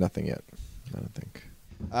 no, nothing yet. I don't think.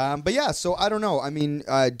 But yeah, so I don't know. I mean,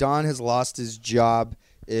 Don has lost his job.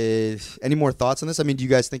 Any more thoughts on this? I mean, do you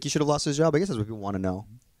guys think he should have lost his job? I guess that's what people want to know.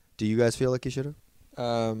 Do you guys feel like he should have?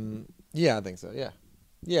 Yeah, I think so.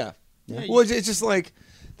 Yeah. Yeah, Well, it's just like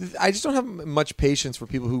I just don't have much patience for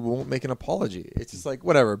people who won't make an apology. It's just like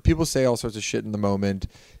whatever. People say all sorts of shit in the moment.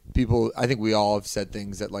 I think we all have said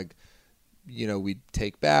things that like, we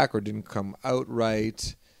take back or didn't come out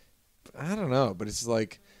right. I don't know, but it's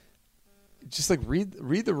like, just like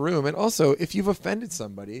read the room, and also if you've offended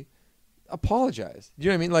somebody, apologize. You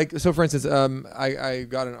know what I mean? Like, so for instance, I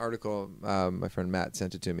got an article. My friend Matt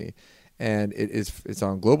sent it to me, and it's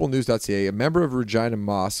on globalnews.ca. A member of Regina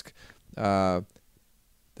Mosque, the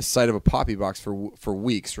site of a poppy box for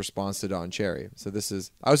weeks, responds to Don Cherry. So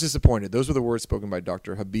I was disappointed. Those were the words spoken by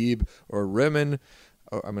Dr. Habib or Riman.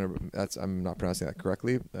 Oh, I'm not pronouncing that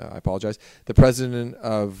correctly. I apologize. The president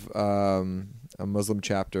of a Muslim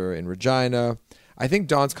chapter in Regina. I think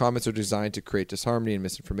Don's comments are designed to create disharmony and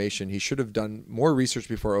misinformation. He should have done more research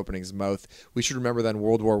before opening his mouth. We should remember that in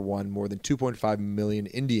World War I, more than 2.5 million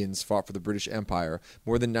Indians fought for the British Empire.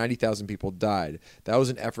 More than 90,000 people died. That was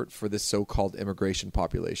an effort for this so-called immigration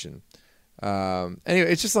population.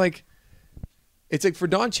 Anyway, it's just like, it's like for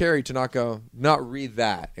Don Cherry to not read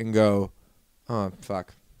that and go, oh,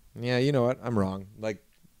 fuck. Yeah, you know what? I'm wrong. Like,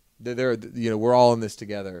 we're all in this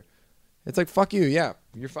together. It's like, fuck you. Yeah,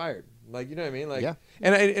 you're fired. Like, you know what I mean? Like, yeah.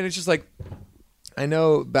 And it's just like, I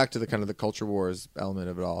know back to the kind of the culture wars element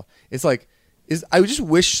of it all. It's like, I just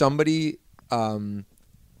wish somebody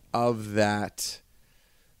of that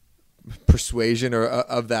persuasion or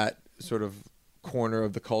of that sort of corner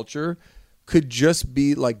of the culture could just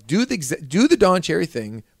be like, do the Don Cherry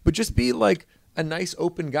thing, but just be like a nice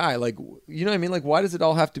open guy. Like, you know what I mean? Like, why does it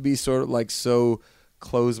all have to be sort of like so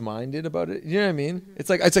close-minded about it? You know what I mean? It's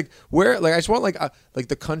like where, like, I just want like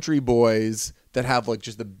the country boys that have like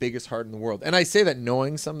just the biggest heart in the world. And I say that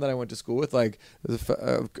knowing some that I went to school with. Like,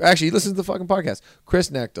 actually, he listens to the fucking podcast. Chris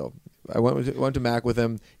Nechtel. I went to Mac with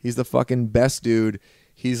him. He's the fucking best dude.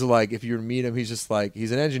 He's like, if you were to meet him, he's just like,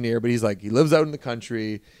 he's an engineer, but he's like, he lives out in the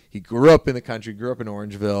country. He grew up in the country, grew up in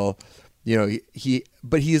Orangeville. You know,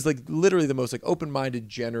 but he is like literally the most like open-minded,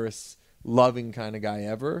 generous, loving kind of guy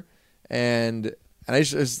ever. And I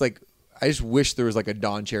just wish there was like a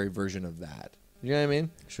Don Cherry version of that. You know what I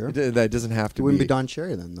mean? Sure. That doesn't have to It wouldn't be Don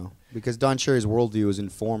Cherry then, though, because Don Cherry's worldview is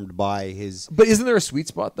informed by his. But isn't there a sweet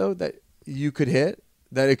spot though that you could hit?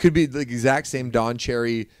 That it could be the exact same Don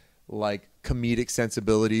Cherry, like comedic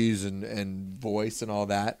sensibilities and voice and all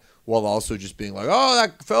that, while also just being like, oh,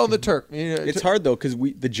 that fell in the Turk. You know, It's hard though because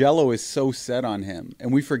the Jello is so set on him,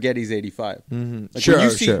 and we forget he's 85. Mm-hmm. Like Sure, when you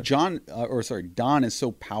see sure. Don is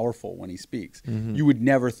so powerful when he speaks. Mm-hmm. You would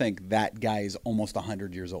never think that guy is almost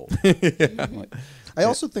 100 years old. Like, I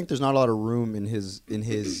also think there's not a lot of room in his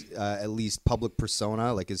at least public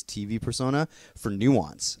persona, like his TV persona, for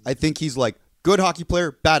nuance. I think he's like good hockey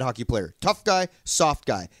player, bad hockey player, tough guy, soft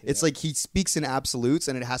guy. It's like he speaks in absolutes,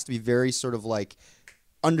 and it has to be very sort of like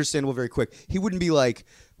understandable very quick. He wouldn't be like,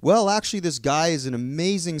 well, actually, this guy is an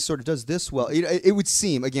amazing sort of does this well. It would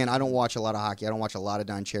seem, again, I don't watch a lot of hockey. I don't watch a lot of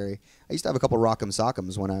Don Cherry. I used to have a couple Rock'em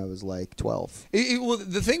Sock'ems when I was like 12. Well,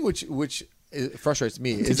 the thing which frustrates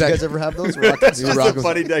me is Did that you guys ever have those? Rock'em that's a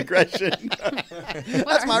funny digression.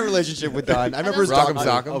 That's my relationship with Don. I remember his Rock'em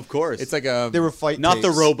dog. Sock'em. Of course. It's like They were fight Not tapes.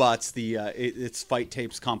 the robots. It's fight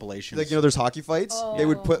tapes compilations. Like, there's hockey fights. They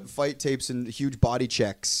would put fight tapes in huge body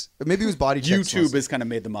checks. Maybe it was body checks. YouTube has kind of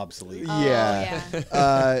made them obsolete. Yeah.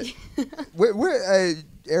 yeah. Where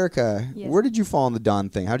Erica, Yes. where did you fall on the Don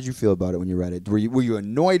thing? How did you feel about it when you read it? Were you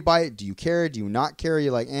annoyed by it? Do you care? Do you not care?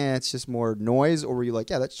 You're like, it's just more noise, or were you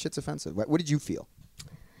like, yeah, that shit's offensive? What did you feel?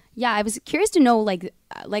 Yeah, I was curious to know, like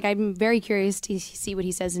I'm very curious to see what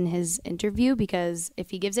he says in his interview, because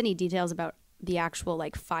if he gives any details about the actual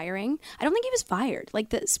like firing, I don't think he was fired.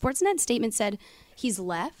 Like the Sportsnet statement said he's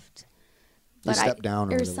left, He stepped down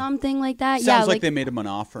or or whatever. something like that. Sounds yeah, like they made him an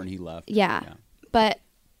offer and he left. Yeah, but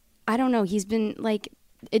I don't know. He's been like,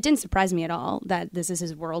 it didn't surprise me at all that this is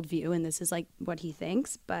his worldview and this is like what he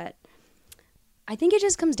thinks, but I think it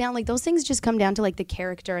just comes down, like those things just come down to like the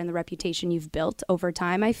character and the reputation you've built over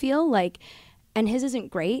time, I feel like, and his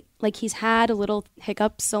isn't great. Like he's had a little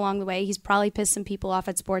hiccups along the way. He's probably pissed some people off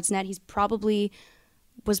at Sportsnet.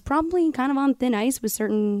 Was probably kind of on thin ice with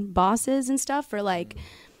certain bosses and stuff for like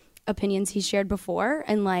opinions he shared before.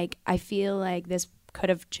 And like, I feel like this could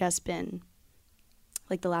have just been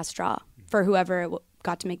like the last straw for whoever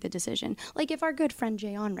got to make the decision. Like if our good friend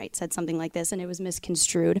Jay Onright said something like this and it was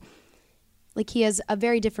misconstrued, like he has a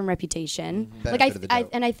very different reputation. Like Benefit of the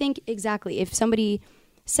doubt. I think exactly, if somebody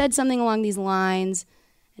said something along these lines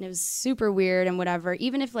and it was super weird and whatever,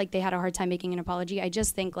 even if like they had a hard time making an apology, I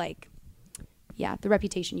just think like, yeah, the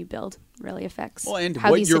reputation you build really affects Well, and how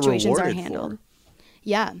what these you're situations are rewarded handled. for.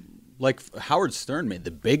 Yeah. like Howard Stern made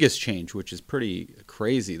the biggest change, which is pretty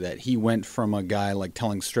crazy, that he went from a guy like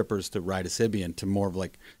telling strippers to ride a Sybian to more of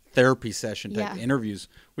like therapy session type interviews,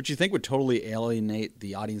 which you think would totally alienate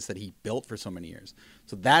the audience that he built for so many years.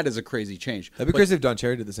 So that is a crazy change. That'd be crazy if Don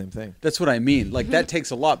Cherry did the same thing. That's what I mean. Like that takes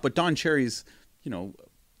a lot. But Don Cherry's,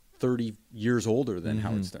 30 years older than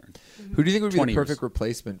Howard Stern. Who do you think would be the 20 perfect years.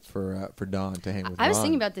 replacement for Don to hang with? I was Ron?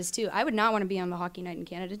 thinking about this too. I would not want to be on the Hockey Night in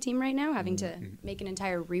Canada team right now, having to make an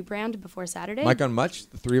entire rebrand before Saturday. Mike on Much.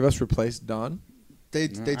 The three of us replaced Don.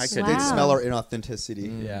 They'd I could- Wow. smell our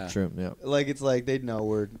inauthenticity. Yeah. True. Yeah. Like it's like they'd know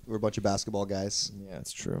we're a bunch of basketball guys. Yeah,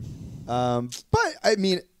 it's true. But I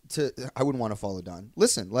mean, I wouldn't want to follow Don.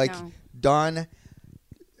 Listen, like No. Don.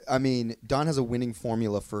 I mean, Don has a winning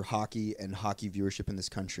formula for hockey and hockey viewership in this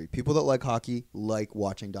country. People that like hockey like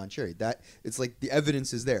watching Don Cherry. That it's like the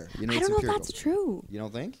evidence is there. I it's don't know if empirical. that's true. You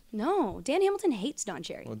don't think? No, Dan Hamilton hates Don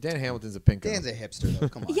Cherry. Well, Dan Hamilton's a pinko. Dan's a hipster though.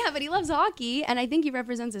 Come on. Yeah, but he loves hockey, and I think he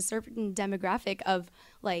represents a certain demographic of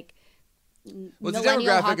like Well, it's a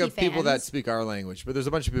millennial demographic hockey of people that fans. speak our language, but there's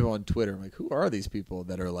a bunch of people on Twitter. I'm like, who are these people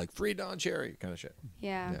that are like free Don Cherry kind of shit?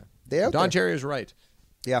 Yeah. They out Don there. Cherry is right.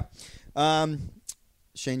 Yeah.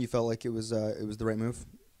 Shane, you felt like it was the right move.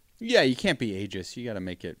 Yeah, you can't be ageist. You got to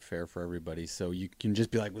make it fair for everybody. So you can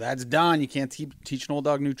just be like, well, that's Don. You can't teach an old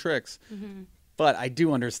dog new tricks. But I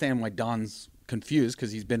do understand why Don's confused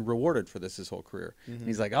because he's been rewarded for this his whole career. And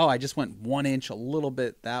he's like, oh, I just went 1 inch a little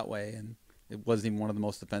bit that way, and it wasn't even one of the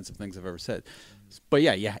most offensive things I've ever said. But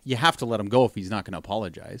yeah, you have to let him go if he's not going to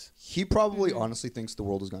apologize. He probably honestly thinks the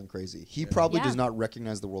world has gone crazy. He probably Yeah. does not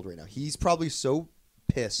recognize the world right now. He's probably so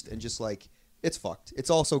pissed and just like, it's fucked.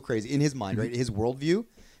 It's all so crazy in his mind, right? His worldview.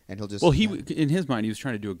 And he'll just. Well, in his mind, he was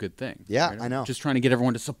trying to do a good thing. Yeah, right? I know. Just trying to get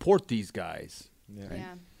everyone to support these guys.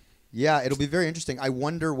 Yeah. Yeah, it'll be very interesting. I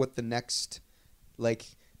wonder what the next, like,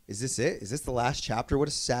 is this it? Is this the last chapter? What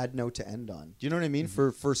a sad note to end on. Do you know what I mean?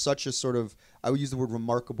 For such a sort of, I would use the word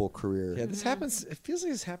remarkable career. Yeah, this happens. It feels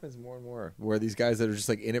like this happens more and more, where these guys that are just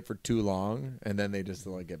like in it for too long, and then they just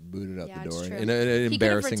like get booted out Yeah, the it's door true. in an He could have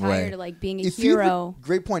embarrassing retired way. like being a If hero.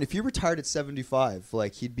 great point. If he retired at 75,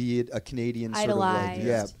 like he'd be a Canadian sort Idolized. of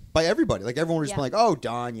like, by everybody. Like everyone would just be Yeah. like, oh,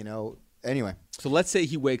 Don, Anyway. So let's say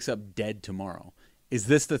he wakes up dead tomorrow. Is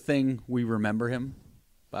this the thing we remember him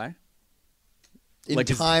by? In Like,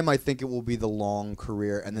 is- time, I think it will be the long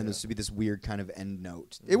career, and then this will be this weird kind of end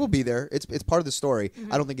note. It will be there. It's part of the story.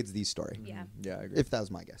 I don't think it's the story. Yeah. Yeah, I agree. If that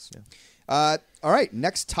was my guess. All right,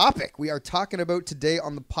 next topic we are talking about today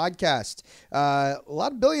on the podcast. A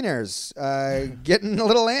lot of billionaires getting a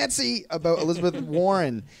little antsy about Elizabeth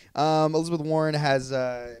Warren. Elizabeth Warren has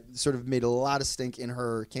sort of made a lot of stink in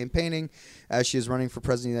her campaigning as she is running for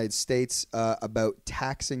president of the United States about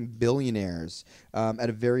taxing billionaires at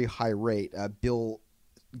a very high rate. Bill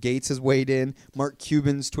Gates has weighed in. Mark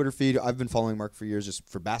Cuban's Twitter feed. I've been following Mark for years just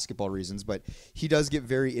for basketball reasons, but he does get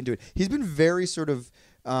very into it. He's been very sort of,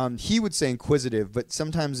 he would say inquisitive, but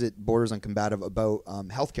sometimes it borders on combative about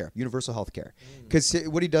healthcare, universal healthcare. Because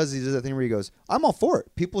what he does is that thing where he goes, "I'm all for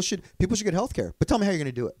it. People should get healthcare, but tell me how you're going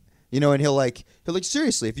to do it." And he'll like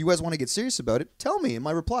seriously, if you guys want to get serious about it, tell me in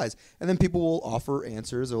my replies. And then people will offer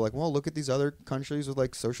answers. They're like, well, look at these other countries with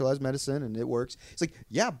like socialized medicine and it works. It's like,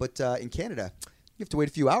 yeah, but in Canada, you have to wait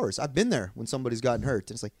a few hours. I've been there when somebody's gotten hurt.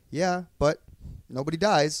 And it's like, yeah, but nobody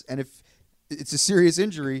dies. And if it's a serious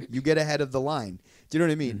injury, you get ahead of the line. Do you know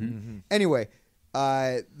what I mean? Anyway,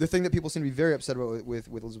 the thing that people seem to be very upset about with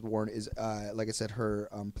Elizabeth Warren is, like I said, her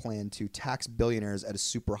plan to tax billionaires at a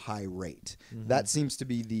super high rate. That seems to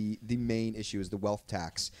be the main issue, is the wealth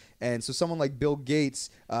tax. And so someone like Bill Gates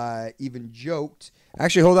even joked.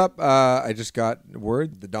 Actually, hold up. I just got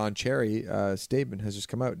word. The Don Cherry statement has just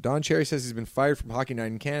come out. Don Cherry says he's been fired from Hockey Night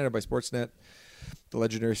in Canada by Sportsnet. The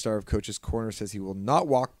legendary star of Coach's Corner says he will not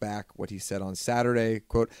walk back what he said on Saturday.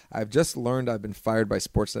 Quote, "I've just learned I've been fired by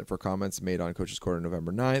Sportsnet for comments made on Coach's Corner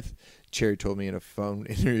November 9th. Cherry told me in a phone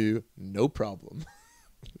interview, no problem."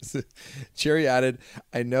 Cherry added,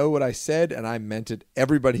 "I know what I said and I meant it.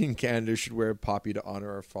 Everybody in Canada should wear a poppy to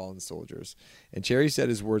honor our fallen soldiers." And Cherry said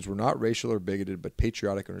his words were not racial or bigoted, but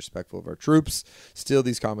patriotic and respectful of our troops. Still,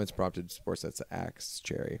 these comments prompted Sportsnet to axe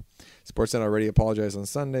Cherry. Sportsnet already apologized on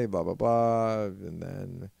Sunday, blah, blah, blah. And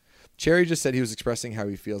then Cherry just said he was expressing how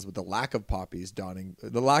he feels with the lack of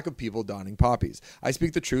people donning poppies. "I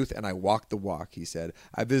speak the truth and I walk the walk," he said.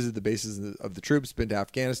 "I visited the bases of the troops, been to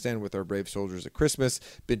Afghanistan with our brave soldiers at Christmas,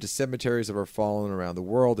 been to cemeteries of our fallen around the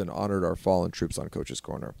world, and honored our fallen troops on Coach's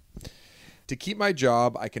Corner. To keep my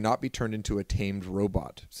job, I cannot be turned into a tamed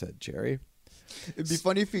robot," said Cherry. It'd be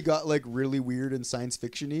funny if he got like really weird and science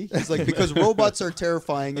fiction-y. He's like, because robots are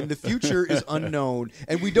terrifying and the future is unknown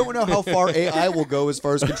and we don't know how far AI will go as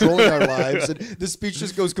far as controlling our lives, and the speech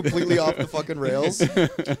just goes completely off the fucking rails.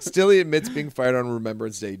 Still, he admits being fired on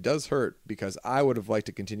Remembrance Day does hurt because I would have liked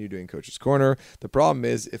to continue doing Coach's Corner. The problem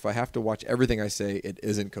is if I have to watch everything I say, it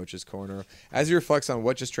isn't Coach's Corner. As he reflects on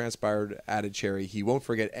what just transpired, added Cherry, he won't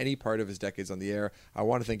forget any part of his decades on the air. I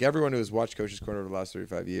want to thank everyone who has watched Coach's Corner over the last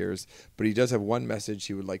 35 years, but he does have one message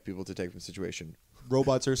he would like people to take from the situation.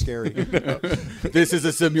 Robots are scary. This is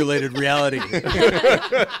a simulated reality.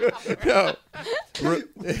 No.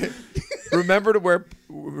 Remember to wear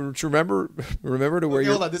Okay,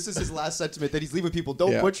 your hold on. This is his last sentiment that he's leaving people.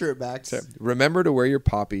 Don't Yeah. butcher it, Max. remember to wear your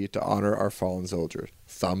poppy to honor our fallen soldiers.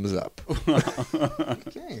 Thumbs up.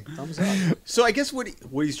 Okay, thumbs up. So I guess what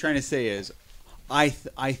he's trying to say is, I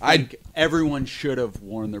think everyone should have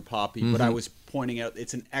worn their poppy, but I was pointing out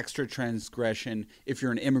it's an extra transgression if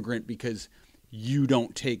you're an immigrant because you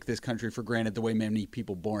don't take this country for granted the way many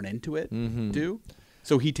people born into it do.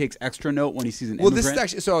 So he takes extra note when he sees an Well, immigrant. this is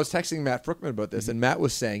actually. So I was texting Matt Fruchtman about this, and Matt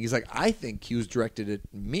was saying he's like, I think he was directed at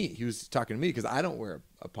me. He was talking to me because I don't wear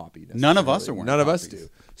a poppy. None of us necessarily. are wearing None of us poppies. do.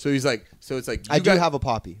 So he's like, so it's like I you do got- have a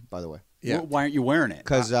poppy, by the way. Yeah. Well, why aren't you wearing it?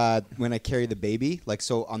 Because when I carry the baby, like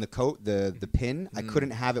so on the coat, the pin, I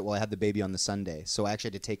couldn't have it while I had the baby on the Sunday. So I actually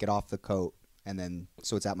had to take it off the coat, and then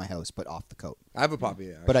so it's at my house, but off the coat. I have a poppy.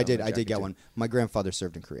 Yeah, But I actually, did on my get jacket, one. My grandfather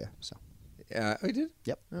served in Korea, so. Yeah, I did.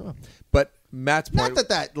 Yep. Oh, well. But Matt's point. Not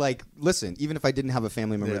that like listen, even if I didn't have a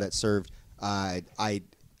family member Yeah. that served,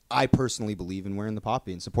 I personally believe in wearing the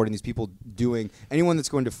poppy and supporting these people doing anyone that's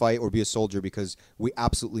going to fight or be a soldier because we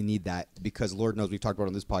absolutely need that because Lord knows we've talked about it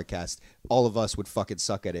on this podcast, all of us would fucking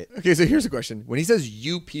suck at it. Okay, so here's a question: when he says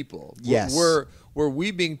 "you people," Yes. were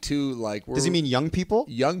we being too like? Does he mean young people?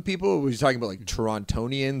 young people? Was he talking about like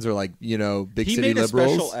Torontonians or like big He city made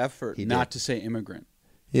liberals? a special effort He not did. to say immigrant.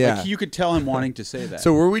 Yeah. Like, you could tell him wanting to say that.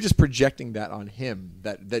 So were we just projecting that on him?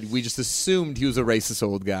 That we just assumed he was a racist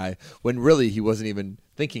old guy when really he wasn't even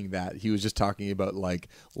thinking that. He was just talking about like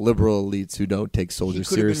liberal elites who don't take He soldiers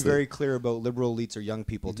could have been seriously. very clear about liberal elites or young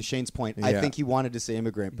people. To Shane's point, I Yeah. think he wanted to say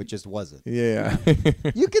immigrant, but just wasn't. Yeah.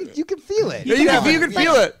 You can feel it. Yeah, you can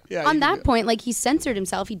feel it. Yeah, On you can that feel point, like he censored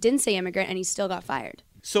himself. He didn't say immigrant, and he still got fired.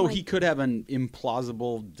 So he could have an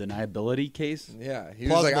implausible deniability case. it. Yeah, he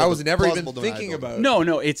was Plausible- like, I was never even plausible thinking deniability. about.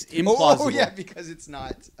 No, it's implausible. Oh yeah, because it's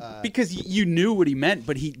not. Because you knew what he meant,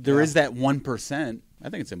 but there is that 1%. I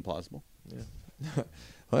think it's implausible.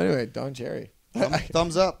 Well, anyway, Don Cherry.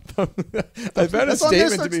 Thumbs up. I found a That's how I'm gonna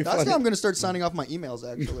statement start- to be That's funny. how I'm going to start signing off my emails.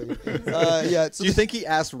 Actually, yeah. So Do you think he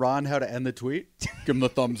asked Ron how to end the tweet? Give him the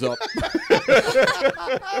thumbs up.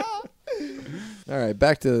 All right,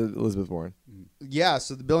 back to Elizabeth Warren. Yeah,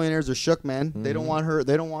 so the billionaires are shook, man. They don't want her.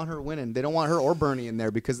 They don't want her winning. They don't want her or Bernie in there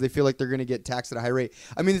because they feel like they're going to get taxed at a high rate.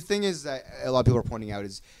 I mean, the thing is that a lot of people are pointing out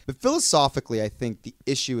is, but philosophically, I think the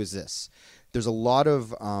issue is this: there's a lot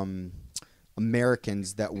of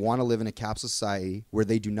Americans that want to live in a capitalist society where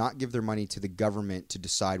they do not give their money to the government to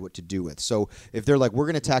decide what to do with. So if they're like, we're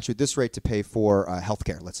going to tax you at this rate to pay for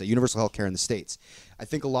healthcare, let's say universal healthcare in the States, I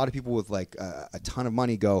think a lot of people with like a ton of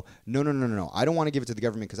money go, no. I don't want to give it to the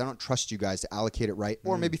government because I don't trust you guys to allocate it right.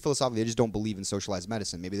 Or maybe philosophically, they just don't believe in socialized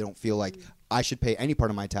medicine. Maybe they don't feel like I should pay any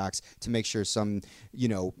part of my tax to make sure some,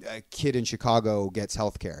 kid in Chicago gets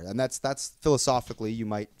healthcare. And that's philosophically, you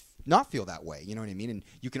might not feel that way. You know what I mean? And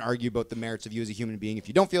you can argue about the merits of you as a human being if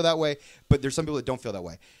you don't feel that way, but there's some people that don't feel that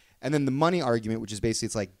way. And then the money argument, which is basically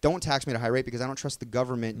it's like, don't tax me at a high rate because I don't trust the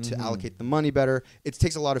government to allocate the money better. It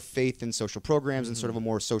takes a lot of faith in social programs and sort of a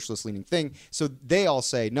more socialist leaning thing. So they all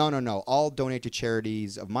say, no, I'll donate to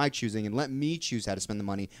charities of my choosing and let me choose how to spend the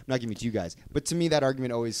money. I'm not giving it to you guys. But to me, that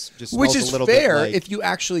argument always just Which smells is a little fair bit like, if you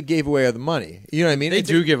actually gave away the money. You know what I mean? They It's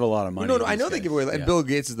do give a lot of money. No, I these know they days. give away. And Yeah. Bill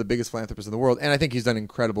Gates is the biggest philanthropist in the world, and I think he's done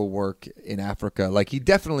incredible work in Africa. Like he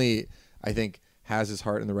definitely, I think, has his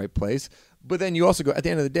heart in the right place. But then you also go, at the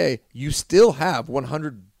end of the day, you still have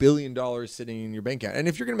 $100 billion sitting in your bank account. And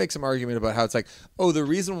if you're going to make some argument about how it's like, oh, the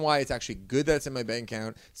reason why it's actually good that it's in my bank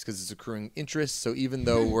account is because it's accruing interest. So even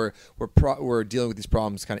though we're dealing with these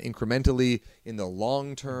problems kind of incrementally in the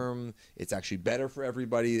long term, it's actually better for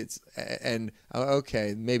everybody.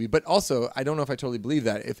 Okay, maybe. But also, I don't know if I totally believe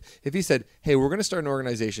that. If he said, hey, we're going to start an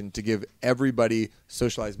organization to give everybody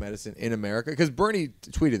socialized medicine in America, because Bernie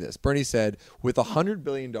tweeted this. Bernie said, with $100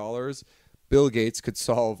 billion, Bill Gates could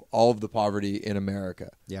solve all of the poverty in America.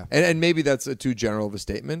 Yeah. And maybe that's a too general of a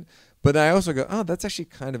statement. But I also go, oh, that's actually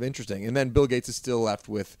kind of interesting. And then Bill Gates is still left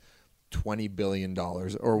with $20 billion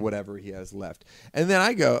or whatever he has left. And then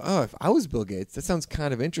I go, oh, if I was Bill Gates, that sounds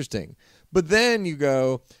kind of interesting. But then you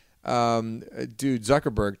go, dude,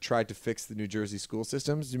 Zuckerberg tried to fix the New Jersey school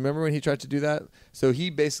systems. Do you remember when he tried to do that? So he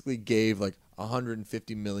basically gave like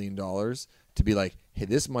 $150 million to be like, hey,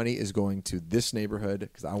 this money is going to this neighborhood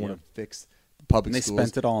because I want to fix public And they schools.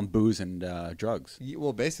 spent it all on booze and drugs.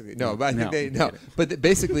 Well, basically, no, but I think No, they I'm no, kidding. but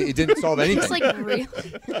basically it didn't solve anything. It's like really.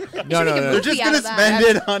 no, They're just out gonna of that.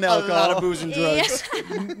 spend it on A lot alcohol. of booze and drugs.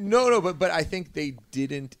 No, but I think they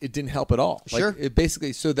didn't. It didn't help at all. Like, Sure. It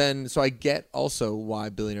basically. So I get also why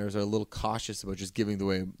billionaires are a little cautious about just giving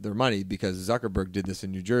away their money because Zuckerberg did this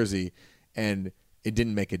in New Jersey, and it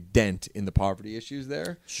didn't make a dent in the poverty issues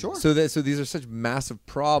there. Sure. So these are such massive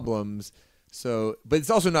problems. So, but it's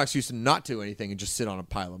also not excuse to not do anything and just sit on a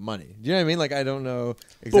pile of money. Do you know what I mean? Like I don't know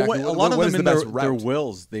exactly. But a lot of what them is in the their, best their route.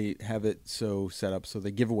 wills, they have it so set up so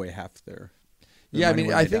they give away half their Yeah, I money mean,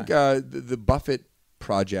 when I they think die. the Buffett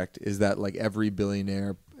project is that like every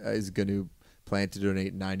billionaire is going to plan to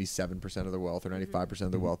donate 97% of their wealth or 95%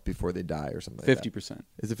 of their wealth before they die or something. like that. 50%.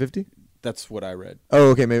 Is it 50? That's what I read.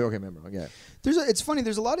 Oh, okay, maybe. Okay, maybe. Yeah. It's funny.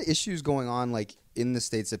 There's a lot of issues going on, like in the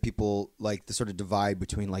States, that people like the sort of divide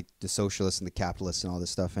between like the socialists and the capitalists and all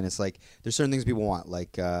this stuff. And it's like there's certain things people want,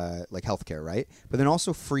 like healthcare, right? But then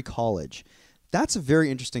also free college. That's a very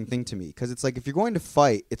interesting thing to me because it's like if you're going to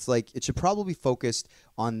fight, it's like it should probably be focused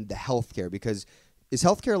on the healthcare because is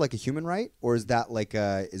healthcare like a human right or is that like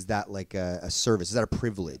a service? Is that a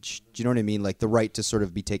privilege? Do you know what I mean? Like the right to sort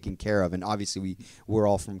of be taken care of. And obviously we're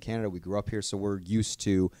all from Canada. We grew up here, so we're used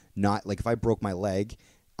to not like if I broke my leg,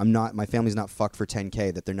 my family's not fucked for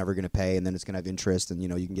 $10K that they're never going to pay, and then it's going to have interest, and you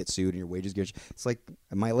know you can get sued and your wages get. It's like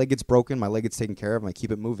my leg gets broken, my leg gets taken care of, and I keep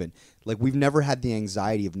it moving. Like we've never had the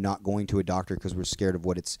anxiety of not going to a doctor because we're scared of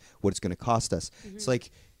what it's going to cost us. Mm-hmm. It's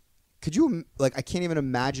like. Could you like? I can't even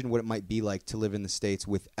imagine what it might be like to live in the States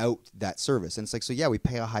without that service. And it's like, so yeah, we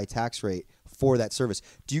pay a high tax rate for that service.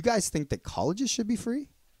 Do you guys think that colleges should be free?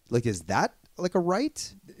 Like, is that like a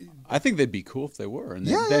right? I think they'd be cool if they were. And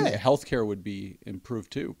Yeah, then yeah. healthcare would be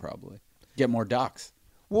improved too, probably. Get more docs.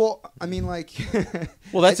 Well, I mean, like,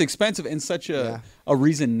 Well, that's expensive and such a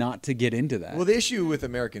reason not to get into that. Well, the issue with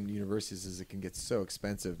American universities is it can get so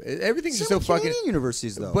expensive. Everything's just Some so fucking. Canadian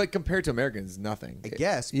universities though. But compared to Americans, nothing. I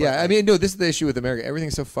guess, but Yeah, I like- mean, no. This is the issue with America.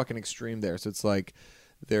 Everything's so fucking extreme there. So it's like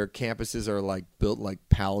their campuses are like built like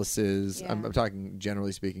palaces. Yeah. I'm talking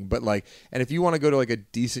generally speaking, but like, and if you want to go to like a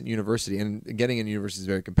decent university, and getting in university is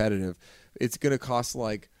very competitive, it's going to cost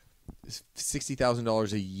like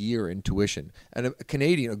 $60,000 a year in tuition, and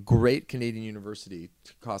a great Canadian university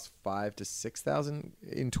costs $5,000 to $6,000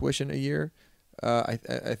 in tuition a year. I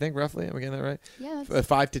think roughly. Am I getting that right? Yeah, that's-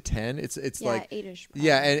 5 to 10. It's Yeah, like 8-ish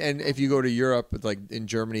Yeah, probably. and if you go to Europe, it's like in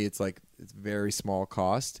Germany, it's like it's very small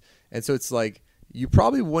cost, and so it's like you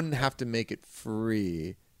probably wouldn't have to make it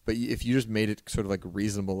free, but if you just made it sort of like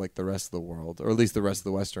reasonable, like the rest of the world, or at least the rest of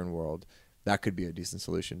the Western world, that could be a decent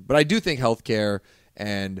solution. But I do think healthcare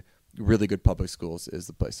and really good public schools is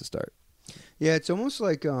the place to start. Yeah, it's almost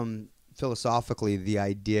like philosophically, the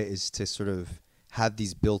idea is to sort of have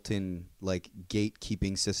these built-in like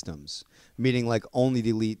gatekeeping systems, meaning like only the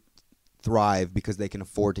elite thrive because they can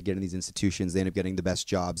afford to get in these institutions. They end up getting the best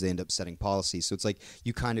jobs. They end up setting policies. So it's like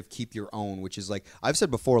you kind of keep your own, which is like I've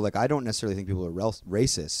said before. Like I don't necessarily think people are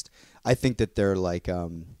racist. I think that they're like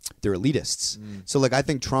they're elitists. So like I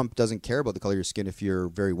think Trump doesn't care about the color of your skin if you're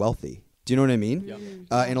very wealthy. Do you know what I mean?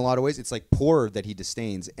 Yeah. In a lot of ways, it's like poor that he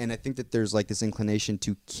disdains, and I think that there's like this inclination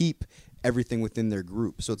to keep everything within their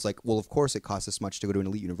group. So it's like, well, of course it costs this much to go to an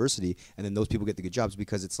elite university, and then those people get the good jobs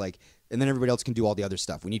because it's like, and then everybody else can do all the other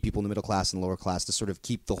stuff. We need people in the middle class and lower class to sort of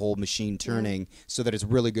keep the whole machine turning so that it's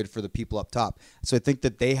really good for the people up top. So I think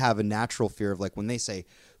that they have a natural fear of like when they say,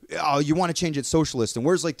 oh, you want to change it socialist, and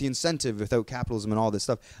where's like the incentive without capitalism and all this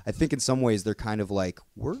stuff? I think in some ways they're kind of like,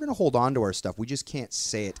 we're going to hold on to our stuff. We just can't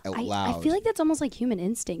say it out loud. I feel like that's almost like human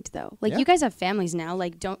instinct, though. Like Yeah. you guys have families now.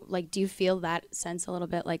 Like, do you feel that sense a little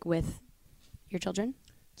bit like with your children?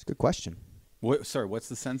 It's a good question. Sorry, what's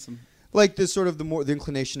the sense of... Like the sort of the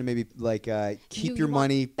inclination to maybe like keep your You want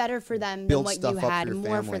money. better for them than build what stuff you up for had, your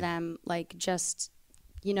more family. for them. Like just,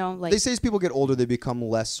 like They say as people get older, they become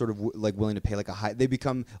less sort of like willing to pay like a high. They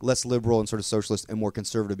become less liberal and sort of socialist and more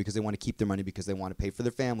conservative because they want to keep their money because they want to pay for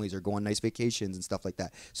their families or go on nice vacations and stuff like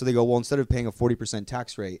that. So they go, well, instead of paying a 40%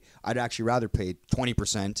 tax rate, I'd actually rather pay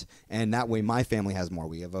 20%, and that way my family has more.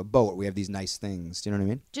 We have a boat. We have these nice things. Do you know what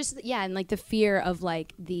I mean? just and like the fear of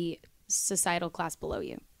like the societal class below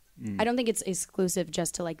you. I don't think it's exclusive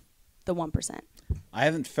just to like the 1%. I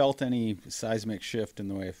haven't felt any seismic shift in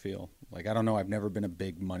the way I feel. Like, I don't know. I've never been a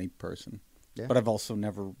big money person. Yeah. But I've also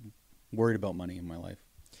never worried about money in my life.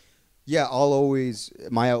 Yeah,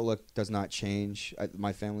 my outlook does not change.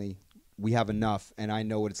 My family we have enough, and I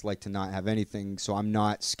know what it's like to not have anything, so I'm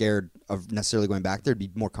not scared of necessarily going back there. It'd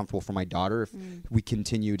be more comfortable for my daughter if we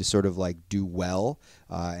continue to sort of like do well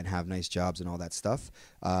and have nice jobs and all that stuff.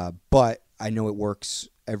 But I know it works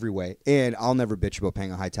every way, and I'll never bitch about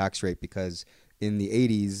paying a high tax rate because in the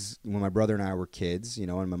 80s, when my brother and I were kids, you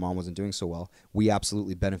know, and my mom wasn't doing so well, we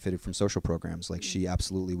absolutely benefited from social programs. Like, she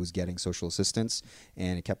absolutely was getting social assistance,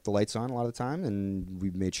 and it kept the lights on a lot of the time, and we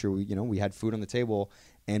made sure we had food on the table.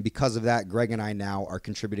 And because of that, Greg and I now are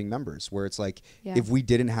contributing members, where it's like, if we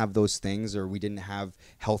didn't have those things, or we didn't have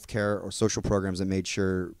healthcare or social programs that made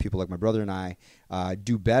sure people like my brother and I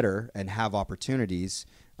do better and have opportunities,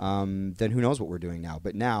 then who knows what we're doing now.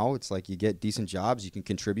 But now it's like you get decent jobs, you can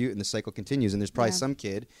contribute, and the cycle continues. And there's probably some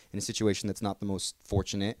kid in a situation that's not the most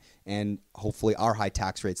fortunate, and hopefully our high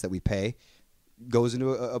tax rates that we pay goes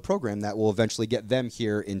into a program that will eventually get them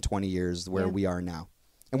here in 20 years where we are now.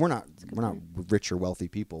 And we're not rich or wealthy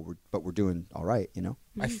people, but we're doing all right, you know?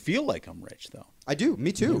 I feel like I'm rich, though. I do.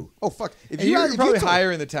 Me too. Oh, fuck. If you're probably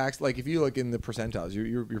higher in the tax, like if you look in the percentiles,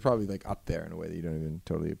 you're probably like up there in a way that you don't even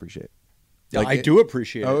totally appreciate. Yeah, Like I do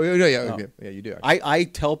appreciate it. Oh, yeah, okay. Yeah, you do. Actually. I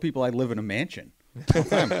tell people I live in a mansion all the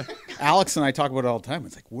time. Alex and I talk about it all the time.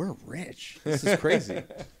 It's like, we're rich. This is crazy.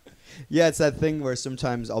 Yeah, it's that thing where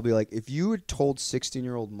sometimes I'll be like, if you had told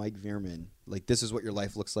 16-year-old Mike Veerman, like, this is what your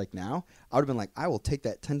life looks like now, I would have been like, I will take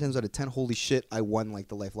that 10 times out of 10. Holy shit, I won, like,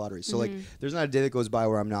 the life lottery. So, like, there's not a day that goes by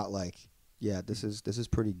where I'm not like, yeah, this is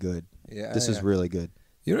pretty good. Yeah, This is really good.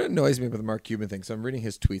 You know what annoys me about the Mark Cuban thing? So I'm reading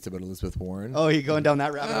his tweets about Elizabeth Warren. Oh, you going down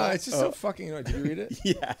that rabbit hole? It's just so fucking annoying. Did you read it?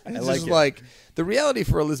 Yeah, And I it's like just it. like the reality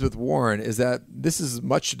for Elizabeth Warren is that this is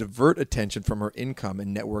much to divert attention from her income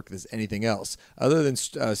and network as anything else. Other than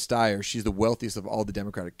Steyer, she's the wealthiest of all the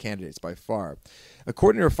Democratic candidates by far.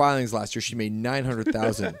 According to her filings last year, she made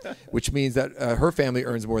 $900,000, which means that her family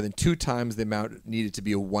earns more than 2 times the amount needed to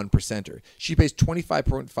be a 1%er. She pays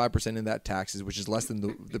 25.5% in that taxes, which is less than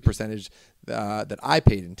the percentage that I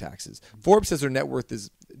paid in taxes. Forbes says her net worth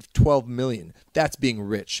is $12 million. That's being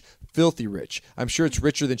rich. Filthy rich. I'm sure it's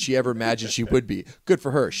richer than she ever imagined she would be. Good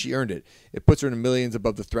for her. She earned it. It puts her in the millions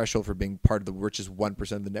above the threshold for being part of the richest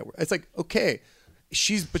 1% of the net worth. It's like, okay,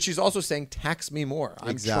 she's also saying tax me more.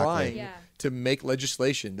 I'm trying to make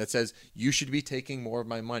legislation that says you should be taking more of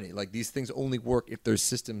my money. Like, these things only work if there's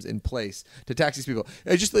systems in place to tax these people.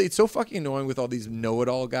 It's so fucking annoying with all these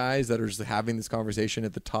know-it-all guys that are just having this conversation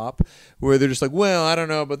at the top where they're just like, well, I don't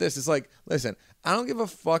know about this. It's like, listen, I don't give a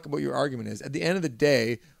fuck about what your argument is. At the end of the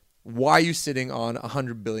day, why are you sitting on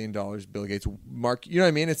 $100 billion, Bill Gates? Mark, you know what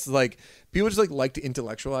I mean? It's like people just like to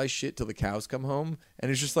intellectualize shit till the cows come home. And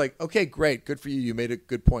it's just like, okay, great. Good for you. You made a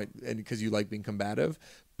good point, and because you like being combative.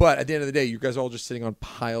 But at the end of the day, you guys are all just sitting on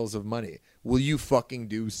piles of money. Will you fucking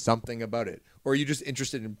do something about it? Or are you just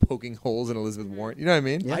interested in poking holes in Elizabeth Warren? You know what I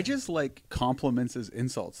mean? Yeah. I just like compliments as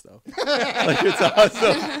insults, though. Like, it's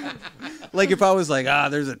awesome. Like, if I was like,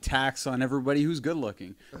 there's a tax on everybody who's good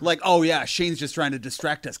looking. Like, oh yeah, Shane's just trying to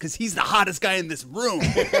distract us because he's the hottest guy in this room.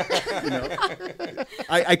 You know?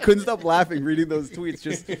 I couldn't stop laughing reading those tweets,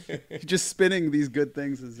 just spinning these good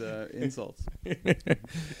things as insults.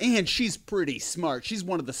 And she's pretty smart. She's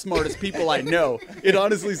one of the smartest people I know. It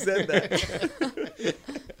honestly said that.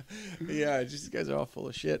 Yeah, just you guys are all full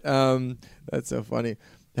of shit. That's so funny.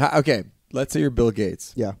 Okay, let's say you're Bill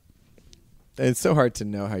Gates. Yeah. And it's so hard to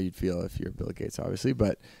know how you'd feel if you're Bill Gates, obviously,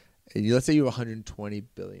 but let's say you have $120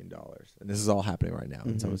 billion, and this is all happening right now,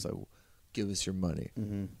 and someone's like, give us your money.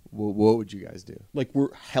 What would you guys do? Like,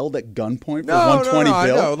 we're held at gunpoint for 120 bill? I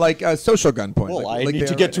know, like a social gunpoint. Well, like I need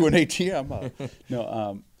to get to an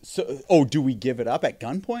ATM. So, do we give it up at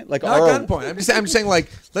gunpoint? Like, not gunpoint. I'm just saying, like,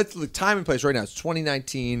 let's look time and place right now. It's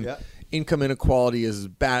 2019. Yeah. Income inequality is as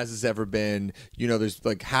bad as it's ever been. You know, there's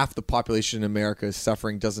like half the population in America is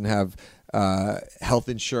suffering, doesn't have health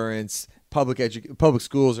insurance. Public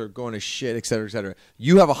schools are going to shit, et cetera, et cetera.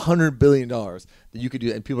 You have $100 billion that you could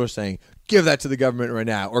do, and people are saying, give that to the government right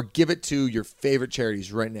now, or give it to your favorite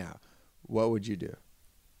charities right now. What would you do?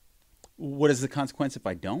 What is the consequence if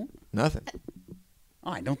I don't? Nothing.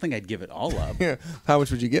 Oh, I don't think I'd give it all up. How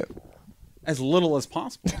much would you give? As little as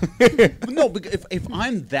possible. No, because if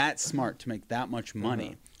I'm that smart to make that much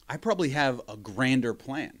money, I probably have a grander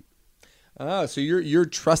plan. Oh, so you're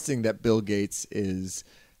trusting that Bill Gates is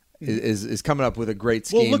coming up with a great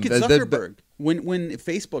scheme. Well, look at Zuckerberg. When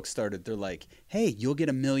Facebook started, they're like, "Hey, you'll get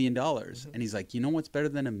 $1 million," and he's like, "You know what's better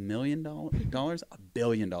than $1 million? $1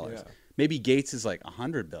 billion." Yeah. Maybe Gates is like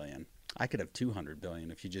 $100 billion. I could have $200 billion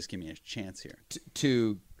if you just give me a chance here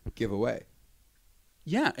to give away.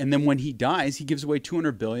 Yeah, and then when he dies, he gives away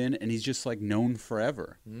 $200 billion, and he's just like known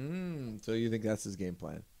forever. So you think that's his game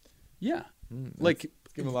plan? Yeah, like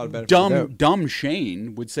Give him a lot of benefits. of the doubt. dumb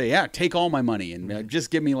Shane would say, "Yeah, take all my money and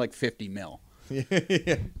just give me like 50 mil."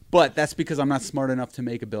 Yeah. But that's because I'm not smart enough to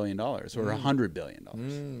make $1 billion or $100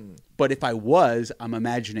 billion. But if I was, I'm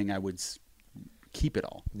imagining I would keep it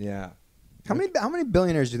all. Yeah. How many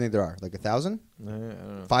billionaires do you think there are? Like 1,000? I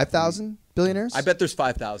don't know. 5,000 billionaires? I bet there's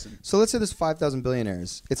 5,000. So let's say there's 5,000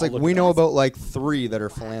 billionaires. It's I'll like look we it know up. about like 3 that are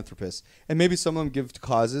philanthropists, and maybe some of them give to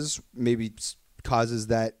causes, maybe causes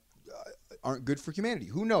that aren't good for humanity.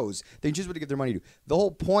 Who knows? They choose what to give their money to. The whole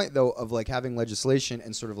point, though, of like having legislation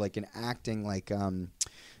and sort of like enacting like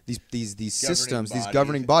these systems, these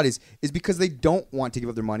governing bodies, is because they don't want to give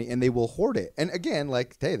up their money and they will hoard it. And again,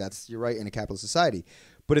 like, hey, you're right in a capitalist society.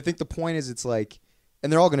 But I think the point is, it's like,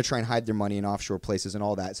 and they're all going to try and hide their money in offshore places and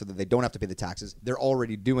all that so that they don't have to pay the taxes. They're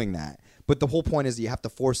already doing that. But the whole point is you have to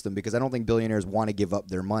force them, because I don't think billionaires want to give up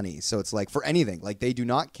their money. So it's like for anything, like they do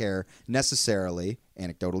not care necessarily,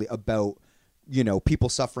 anecdotally, about, you know, people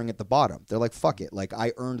suffering at the bottom. They're like, fuck it. Like,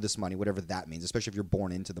 I earned this money, whatever that means, especially if you're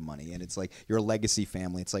born into the money. And it's like you're a legacy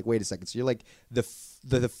family. It's like, wait a second. So you're like the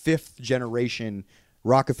fifth generation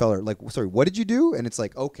Rockefeller. Like, sorry, what did you do? And it's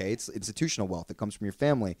like, okay, it's institutional wealth that comes from your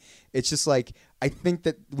family. It's just like, I think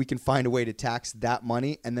that we can find a way to tax that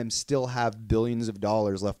money and then still have billions of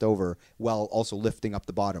dollars left over while also lifting up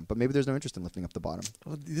the bottom. But maybe there's no interest in lifting up the bottom.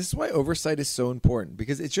 Well, this is why oversight is so important,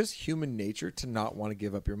 because it's just human nature to not want to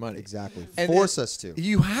give up your money. Exactly. And Force us to.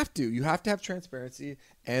 You have to. You have to have transparency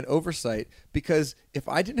and oversight, because if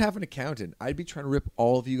I didn't have an accountant, I'd be trying to rip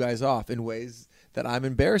all of you guys off in ways that I'm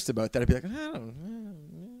embarrassed about. That I'd be like, I don't know,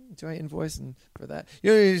 do I invoice for that?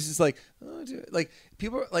 You know, it's just like, like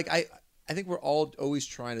people are, like I think we're all always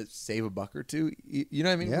trying to save a buck or two. You know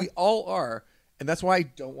what I mean? Yeah. We all are. And that's why I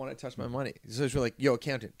don't want to touch my money. So it's like, yo,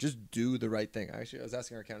 accountant, just do the right thing. Actually, I was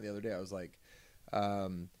asking our accountant the other day. I was like,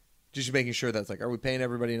 just making sure that's like, are we paying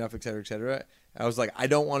everybody enough, et cetera, et cetera. I was like, I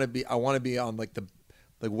want to be on like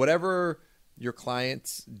whatever your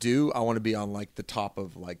clients do. I want to be on like the top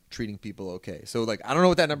of like treating people okay. So like, I don't know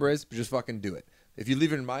what that number is, but just fucking do it. If you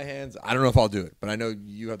leave it in my hands, I don't know if I'll do it, but I know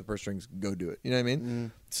you have the purse strings. Go do it. You know what I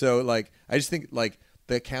mean? So like, I just think like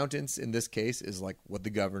the accountants in this case is like what the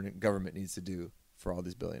government needs to do for all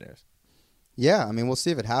these billionaires. Yeah, I mean, we'll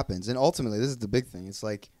see if it happens. And ultimately, this is the big thing. It's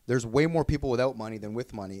like there's way more people without money than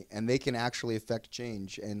with money, and they can actually affect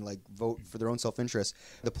change and like vote for their own self-interest.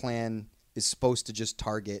 The plan is supposed to just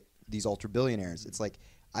target these ultra billionaires. It's like,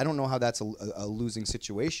 I don't know how that's a losing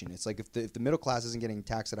situation. It's like if the middle class isn't getting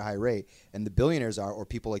taxed at a high rate and the billionaires are, or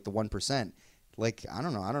people like the 1%, like, I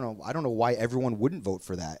don't know why everyone wouldn't vote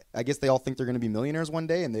for that. I guess they all think they're going to be millionaires one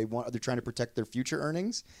day and they're trying to protect their future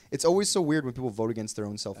earnings. It's always so weird when people vote against their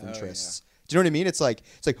own self-interests. Do you know what I mean? It's like,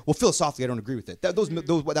 well, philosophically, I don't agree with it. That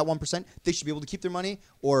 1%, they should be able to keep their money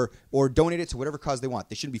or donate it to whatever cause they want.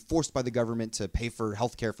 They shouldn't be forced by the government to pay for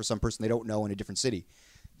healthcare for some person they don't know in a different city.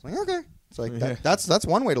 It's like, okay. It's like that's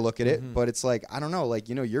one way to look at it, but it's like, I don't know, like,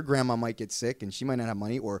 you know, your grandma might get sick and she might not have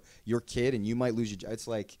money, or your kid and you might lose your job. It's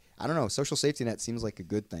like, I don't know, social safety net seems like a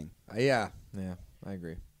good thing. Yeah, I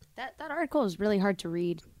agree. That article is really hard to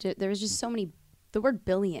read. There was just so many. The word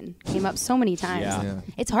billion came up so many times. Yeah.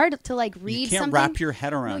 It's hard to like read. You can't something. wrap your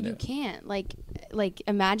head around No, it. you can't. Like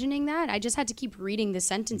imagining that. I just had to keep reading the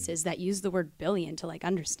sentences that use the word billion to like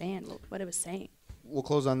understand what it was saying. We'll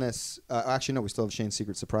close on this. Actually, no, we still have Shane's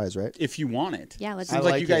secret surprise, right? If you want it. Yeah, let's. Seems I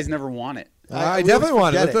like like you guys it. never want it. I definitely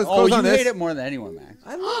want it. forget Let's it. Oh, close you on this. hate it more than anyone, Max.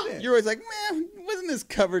 I love it. You're always like, man, wasn't this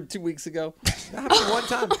covered 2 weeks ago? That happened one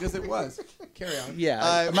time because it was. Carry on. Yeah,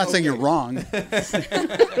 I'm not saying you're wrong.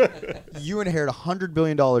 You inherit $100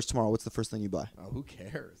 billion tomorrow. What's the first thing you buy? Oh, who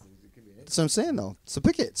cares? It could be anything. That's what I'm saying, though. So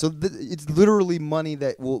pick it. So it's literally money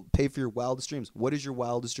that will pay for your wildest dreams. What is your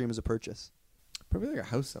wildest dream as a purchase? Probably like a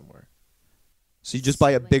house somewhere. So you just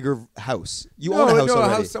buy a bigger house. You own a house a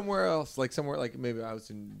already. house somewhere else, like somewhere like maybe a house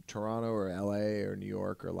in Toronto or LA or New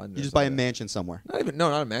York or London. You or just buy a something like mansion somewhere. that.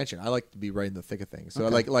 Not a mansion. I like to be right in the thick of things. So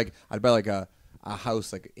Okay. like I'd buy like a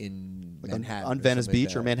house like in Like Manhattan on or Venice something like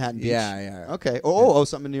Beach that. or Manhattan Beach? Yeah. Okay. Oh,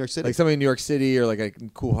 something in New York City. Like something in New York City or like a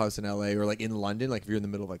cool house in LA or like in London. Like if you're in the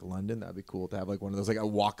middle of like London, that'd be cool to have like one of those like a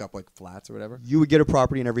walk up like flats or whatever. You would get a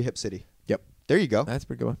property in every hip city. Yep. There you go. That's a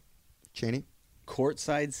pretty good one. Cheney.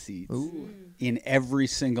 Courtside seats in every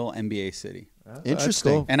single NBA city.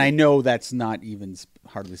 Interesting. cool. And I know that's not even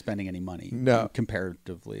hardly spending any money No.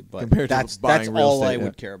 comparatively, but Compared to that's buying real all I estate, yeah.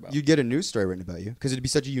 would care about. You'd get a news story written about you because it'd be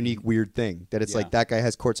such a unique, weird thing that it's Yeah. like that guy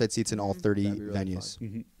has courtside seats in all 30 That'd be really venues.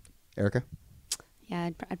 Mhm. Erica? Yeah,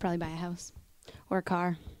 I'd probably buy a house or a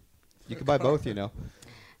car. You could buy both, you know.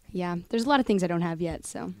 Yeah, there's a lot of things I don't have yet.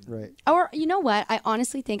 So, Right. or you know what? I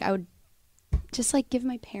honestly think I would just like give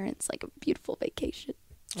my parents like a beautiful vacation.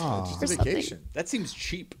 Just a something. vacation. That seems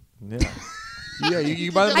cheap. Yeah. Yeah,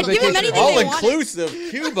 you buy them I'd a give them vacation. anything All they want. inclusive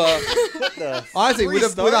Cuba. What the Honestly, three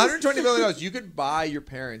with stars? $120 million, you could buy your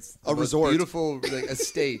parents A the most resort. beautiful like,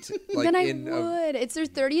 estate. Like Then I in would. It's their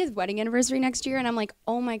 30th wedding anniversary next year, and I'm like,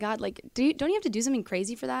 oh my god, like, don't you have to do something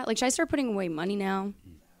crazy for that? Like, should I start putting away money now?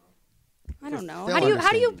 I don't know. They'll How do you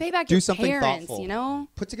understand. pay back Do your something parents? thoughtful. You know?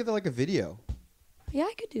 Put together like a video. Yeah,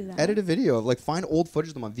 I could do that. Edit a video of like find old footage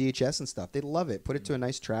of them on VHS and stuff. They'd love it. Put it to a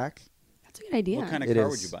nice track. That's a good idea. What kind of It car is.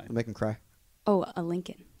 would you buy? It'll make them cry. Oh, a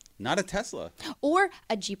Lincoln Not a Tesla. or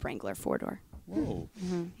a Jeep Wrangler 4-door. Whoa.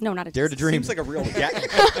 No, not a Dare to Tesla. dream. Seems like a real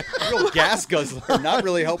gas guzzler. Not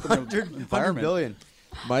really helping the 100 environment. billion.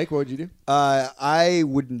 Mike, what would you do? I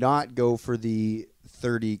would not go for the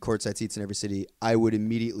 30 courtside seats in every city. I would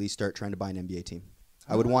immediately start trying to buy an NBA team.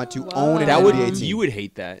 I would want to own an That would NBA team. you would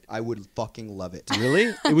hate that. I would fucking love it.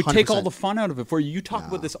 Really? It would take all 100%. the fun out of it for you. You talk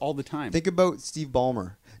about this all the time. Think about Steve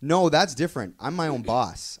Ballmer. No, that's different. I'm my own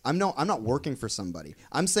boss. I'm not working for somebody.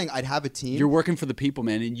 I'm saying I'd have a team. You're working for the people,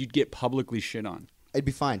 man, and you'd get publicly shit on. It'd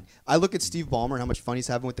be fine. I look at Steve Ballmer and how much fun he's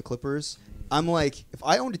having with the Clippers. I'm like, if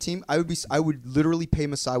I owned a team, I would literally pay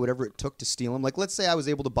Masai whatever it took to steal him. Like, let's say I was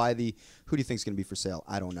able to buy the. Who do you think's going to be for sale?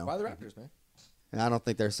 I don't know. Buy the Raptors, man. And I don't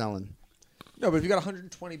think they're selling. No, but if you got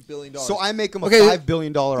 $120 billion. So I make them a Okay, $5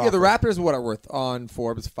 billion Yeah, offer. the Raptors, what are worth on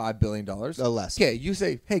Forbes? $5 billion. Less. Okay, you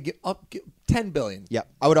say, hey, get $10 billion. Yeah,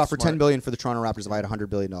 I would offer Smart. $10 billion for the Toronto Raptors if I had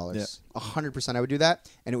 $100 billion. Yeah. 100%, I would do that,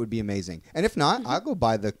 and it would be amazing. And if not, I'll go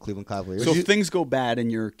buy the Cleveland Cavaliers. So if things go bad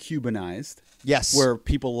and you're Cubanized, yes, where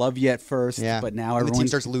people love you at first, yeah, but now and the team everyone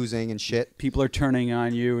starts losing and shit. people are turning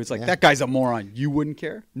on you. It's like Yeah. that guy's a moron. You wouldn't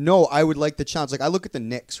care. No, I would like the challenge. Like I look at the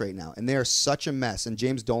Knicks right now, and they are such a mess. And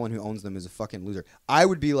James Dolan, who owns them, is a fucking loser.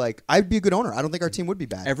 I'd be a good owner. I don't think our team would be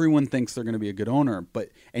bad. Everyone thinks they're going to be a good owner,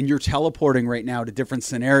 and you're teleporting right now to different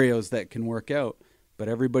scenarios that can work out. But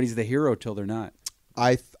everybody's the hero till they're not.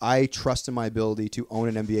 I trust in my ability to own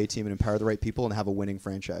an NBA team and empower the right people and have a winning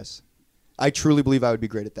franchise. I truly believe I would be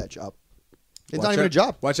great at that job. It's not even a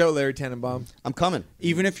job. Watch out, Larry Tannenbaum. I'm coming.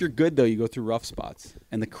 Even if you're good, though, you go through rough spots,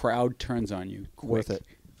 and the crowd turns on you. Quick. Worth it.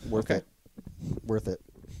 Worth it. Worth it.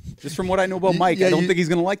 Just from what I know about Mike, yeah, I don't you- think he's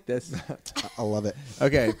going to like this. I love it.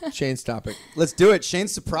 Okay, Shane's topic. Let's do it.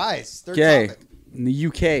 Shane's surprise. Third Okay, topic. in the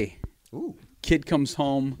UK, Ooh. kid comes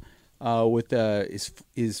home with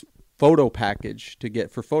his photo package to get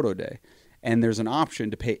for photo day, and there's an option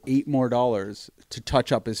to pay $8 more to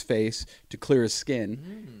touch up his face, to clear his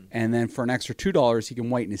skin, and then for an extra $2 he can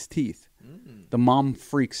whiten his teeth. The mom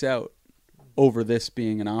freaks out over this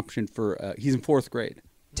being an option for he's in 4th grade.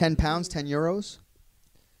 10 pounds, 10 euros.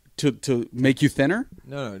 To make you thinner?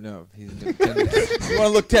 No. You want to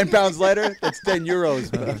look 10 pounds lighter? That's 10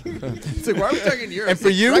 euros, man. It's like, why are we talking euros? And for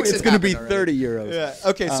you, Brexit it's going to be happened already. 30 euros. Yeah.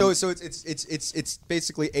 Okay. So it's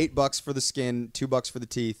basically $8 for the skin, $2 for the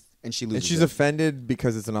teeth, and she loses. And she's it. offended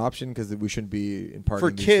because it's an option because we shouldn't be imparting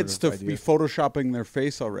For these kids sort to of be ideas. photoshopping their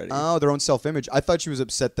face already. Oh, their own self-image. I thought she was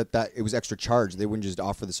upset that it was extra charge. They wouldn't just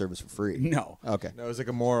offer the service for free. No. Okay. No, it was like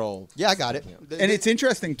a moral. Yeah, I got it. And it's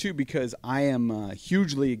interesting too because I am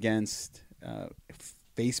hugely against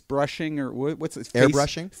face brushing or what's it?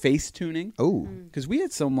 Airbrushing? Face tuning. Oh. Because we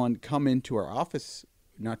had someone come into our office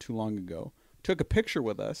not too long ago, took a picture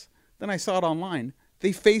with us. Then I saw it online.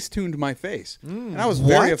 They face tuned my face, and I was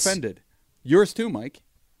very What? offended. Yours too, Mike.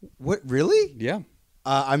 What? Really? Yeah.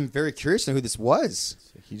 I'm very curious to know who this was.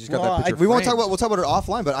 He just got Well, that picture. We won't talk framed. about. We'll talk about it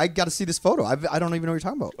offline. But I got to see this photo. I don't even know what you're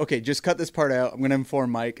talking about. Okay, just cut this part out. I'm going to inform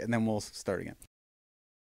Mike, and then we'll start again.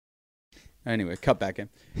 Anyway, cut back in.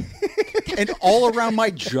 And all around my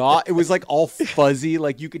jaw, it was like all fuzzy.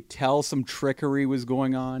 Like you could tell some trickery was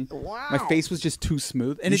going on. Wow. My face was just too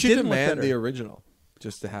smooth. And You it should didn't look demand better. the original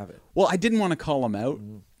just to have it. Well, I didn't want to call him out.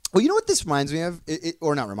 Well, you know what this reminds me of?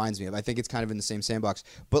 Or not reminds me of. I think it's kind of in the same sandbox.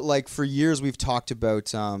 But like for years, we've talked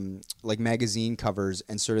about like magazine covers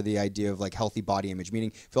and sort of the idea of like healthy body image.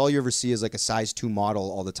 Meaning, if all you ever see is like a size 2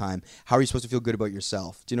 model all the time, how are you supposed to feel good about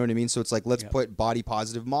yourself? Do you know what I mean? So it's like let's put body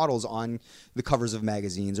positive models on the covers of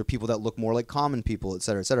magazines or people that look more like common people, et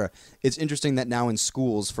cetera, et cetera. It's interesting that now in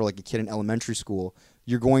schools, for like a kid in elementary school,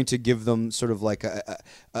 you're going to give them sort of like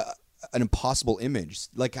an impossible image.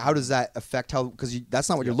 Like, how does that affect how? Because that's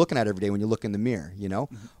not what you're looking at every day when you look in the mirror, you know.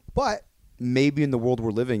 But maybe in the world we're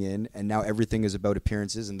living in, and now everything is about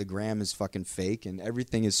appearances, and the gram is fucking fake, and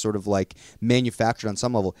everything is sort of like manufactured on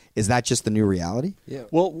some level. Is that just the new reality? Yeah.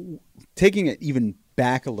 Well, taking it even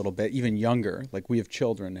back a little bit, even younger, like we have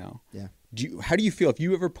children now. Yeah. How do you feel if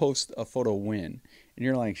you ever post a photo win and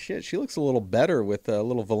you're like, shit, she looks a little better with a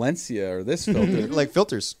little Valencia or this filter. Like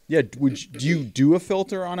filters. Yeah, do you do a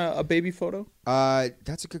filter on a baby photo?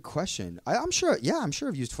 That's a good question. I'm sure. Yeah, I'm sure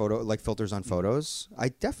I've used filters on photos. I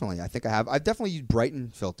think I have. I've definitely used brighten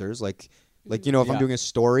filters. Like if I'm doing a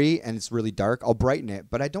story and it's really dark, I'll brighten it.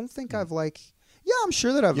 But I don't think I've Yeah, I'm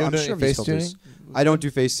sure that I've. You I'm don't sure do I've used face filters. tuning? I don't do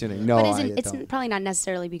face tuning. No, But it's don't. probably not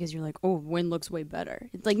necessarily because you're like, oh, wind looks way better.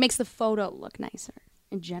 It like makes the photo look nicer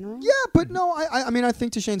in general. Yeah, but no, I mean, I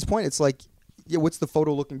think to Shane's point, it's like, yeah, what's the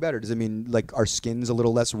photo looking better? Does it mean like our skin's a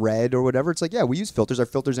little less red or whatever? It's like, yeah, we use filters. Are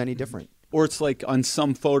filters any different? Or it's like on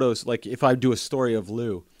some photos, like if I do a story of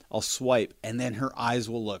Lou, I'll swipe and then her eyes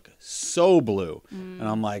will look so blue. And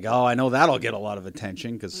I'm like, oh, I know that'll get a lot of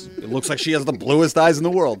attention because it looks like she has the bluest eyes in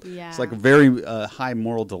the world. Yeah. It's like a very high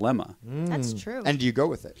moral dilemma. That's true. And do you go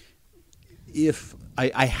with it? If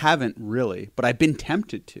I haven't really, but I've been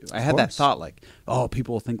tempted to. I had that course. thought like, oh,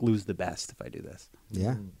 people will think Lou's the best if I do this.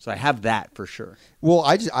 Yeah. So I have that for sure. Well,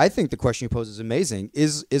 I think the question you pose is amazing.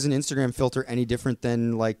 Is an Instagram filter any different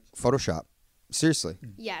than like Photoshop? Seriously.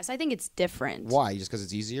 Yes, I think it's different. Why? Just because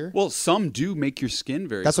it's easier? Well, some do make your skin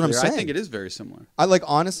very That's what I'm clear. I saying. think it is very similar. I like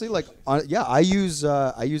honestly I use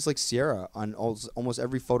like Sierra on almost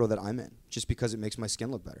every photo that I'm in just because it makes my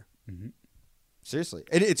skin look better. Mm-hmm. Seriously,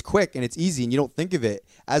 it's quick and it's easy and you don't think of it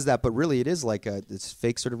as that, but really it is like it's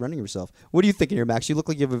fake sort of running yourself. What are you thinking here, Max? You look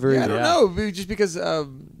like you have a very I don't know, just because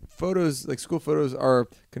photos, like school photos, are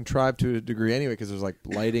contrived to a degree anyway, because there's like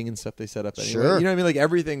lighting and stuff they set up anyway. Sure. You know what I mean? Like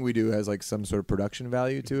everything we do has like some sort of production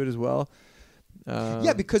value to it as well.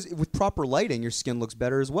 Yeah, because with proper lighting, your skin looks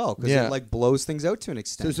better as well because Yeah. it like blows things out to an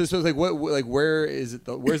extent. So it's like where is it?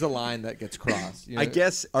 Where's the line that gets crossed? You know? I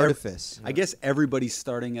guess Artifice. I guess everybody's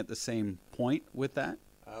starting at the same point with that.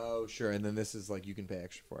 Oh, sure. And then this is like you can pay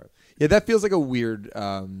extra for it. Yeah, that feels like a weird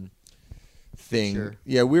thing. Feature.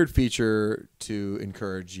 Yeah, weird feature to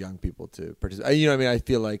encourage young people to participate. You know what I mean? I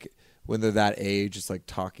feel like when they're that age, it's like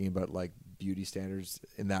talking about like beauty standards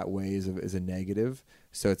in that way is a negative.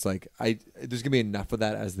 So it's like there's gonna be enough of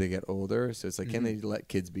that as they get older. So it's like, can they let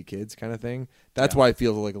kids be kids kind of thing? That's why I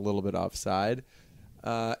feel like a little bit offside.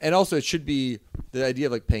 And also, it should be the idea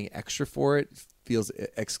of like paying extra for it feels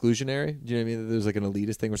exclusionary. Do you know what I mean? There's like an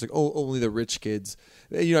elitist thing where it's like, oh, only the rich kids.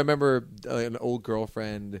 You know, I remember an old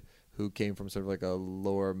girlfriend who came from sort of like a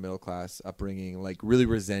lower middle class upbringing, like really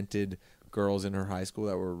resented girls in her high school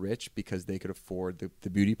that were rich because they could afford the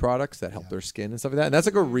beauty products that help their skin and stuff like that. And that's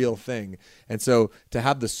like a real thing. And so to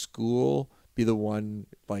have the school be the one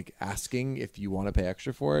like asking if you want to pay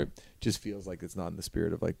extra for it just feels like it's not in the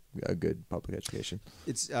spirit of like a good public education.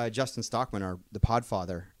 It's Justin Stockman, the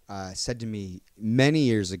podfather, said to me many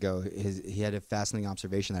years ago, he had a fascinating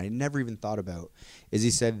observation that I never even thought about, is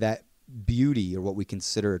he said that beauty, or what we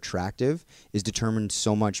consider attractive, is determined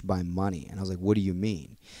so much by money. And I was like, what do you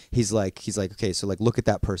mean? He's like, okay, so like look at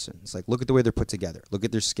that person. It's like, look at the way they're put together. Look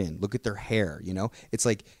at their skin. Look at their hair, you know? It's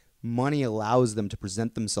like money allows them to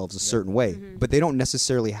present themselves a certain way, but they don't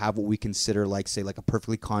necessarily have what we consider like, say, like a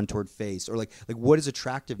perfectly contoured face, or like what is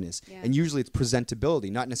attractiveness? Yeah. And usually it's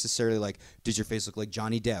presentability, not necessarily like, does your face look like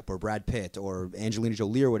Johnny Depp or Brad Pitt or Angelina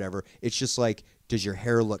Jolie or whatever. It's just like, does your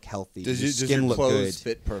hair look healthy? Does your skin look clothes good?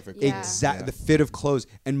 fit perfectly? Yeah. Exactly, the fit of clothes,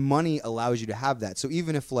 and money allows you to have that. So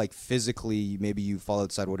even if like physically maybe you fall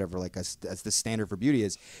outside whatever like as the standard for beauty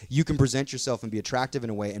is, you can present yourself and be attractive in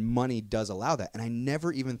a way, and money does allow that. And I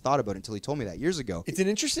never even thought about it until he told me that years ago. It's an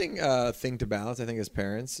interesting thing to balance, I think, as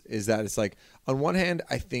parents, is that it's like, on one hand,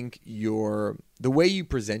 I think the way you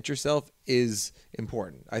present yourself is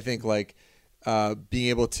important. I think like being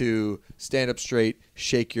able to stand up straight,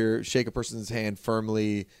 shake a person's hand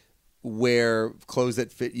firmly, wear clothes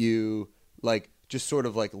that fit you, like just sort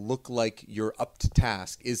of like look like you're up to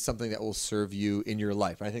task is something that will serve you in your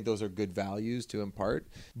life. And I think those are good values to impart.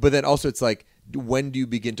 But then also it's like, when do you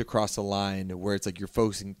begin to cross a line where it's like you're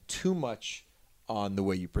focusing too much on the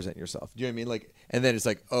way you present yourself? Do you know what I mean? Like, and then it's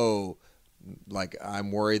like, oh, like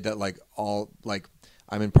I'm worried that like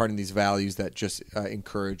I'm imparting these values that just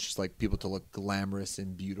encourage like people to look glamorous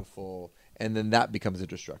and beautiful, and then that becomes a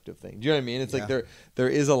destructive thing. Do you know what I mean? It's like there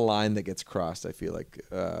is a line that gets crossed, I feel like,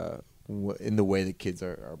 in the way that kids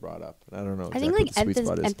are brought up. And I don't know. I think exactly like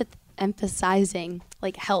what the sweet spot is. emphasizing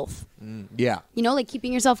like health. Yeah. You know, like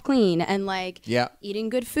keeping yourself clean and like Yeah. eating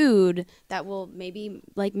good food that will maybe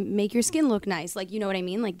like make your skin look nice. Like, you know what I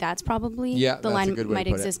mean? Like that's probably Yeah, the that's a line good way to might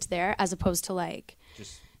put it. exist there, as opposed to like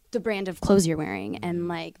the brand of clothes you're wearing and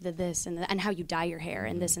like the this and how you dye your hair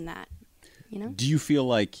and this and that. You know? Do you feel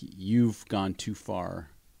like you've gone too far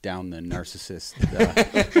down the narcissist?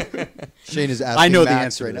 Shane is asking. I know the Max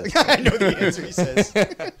answer right to now. I know the answer. He says.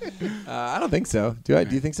 I don't think so. Do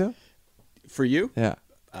you think so? For you? Yeah.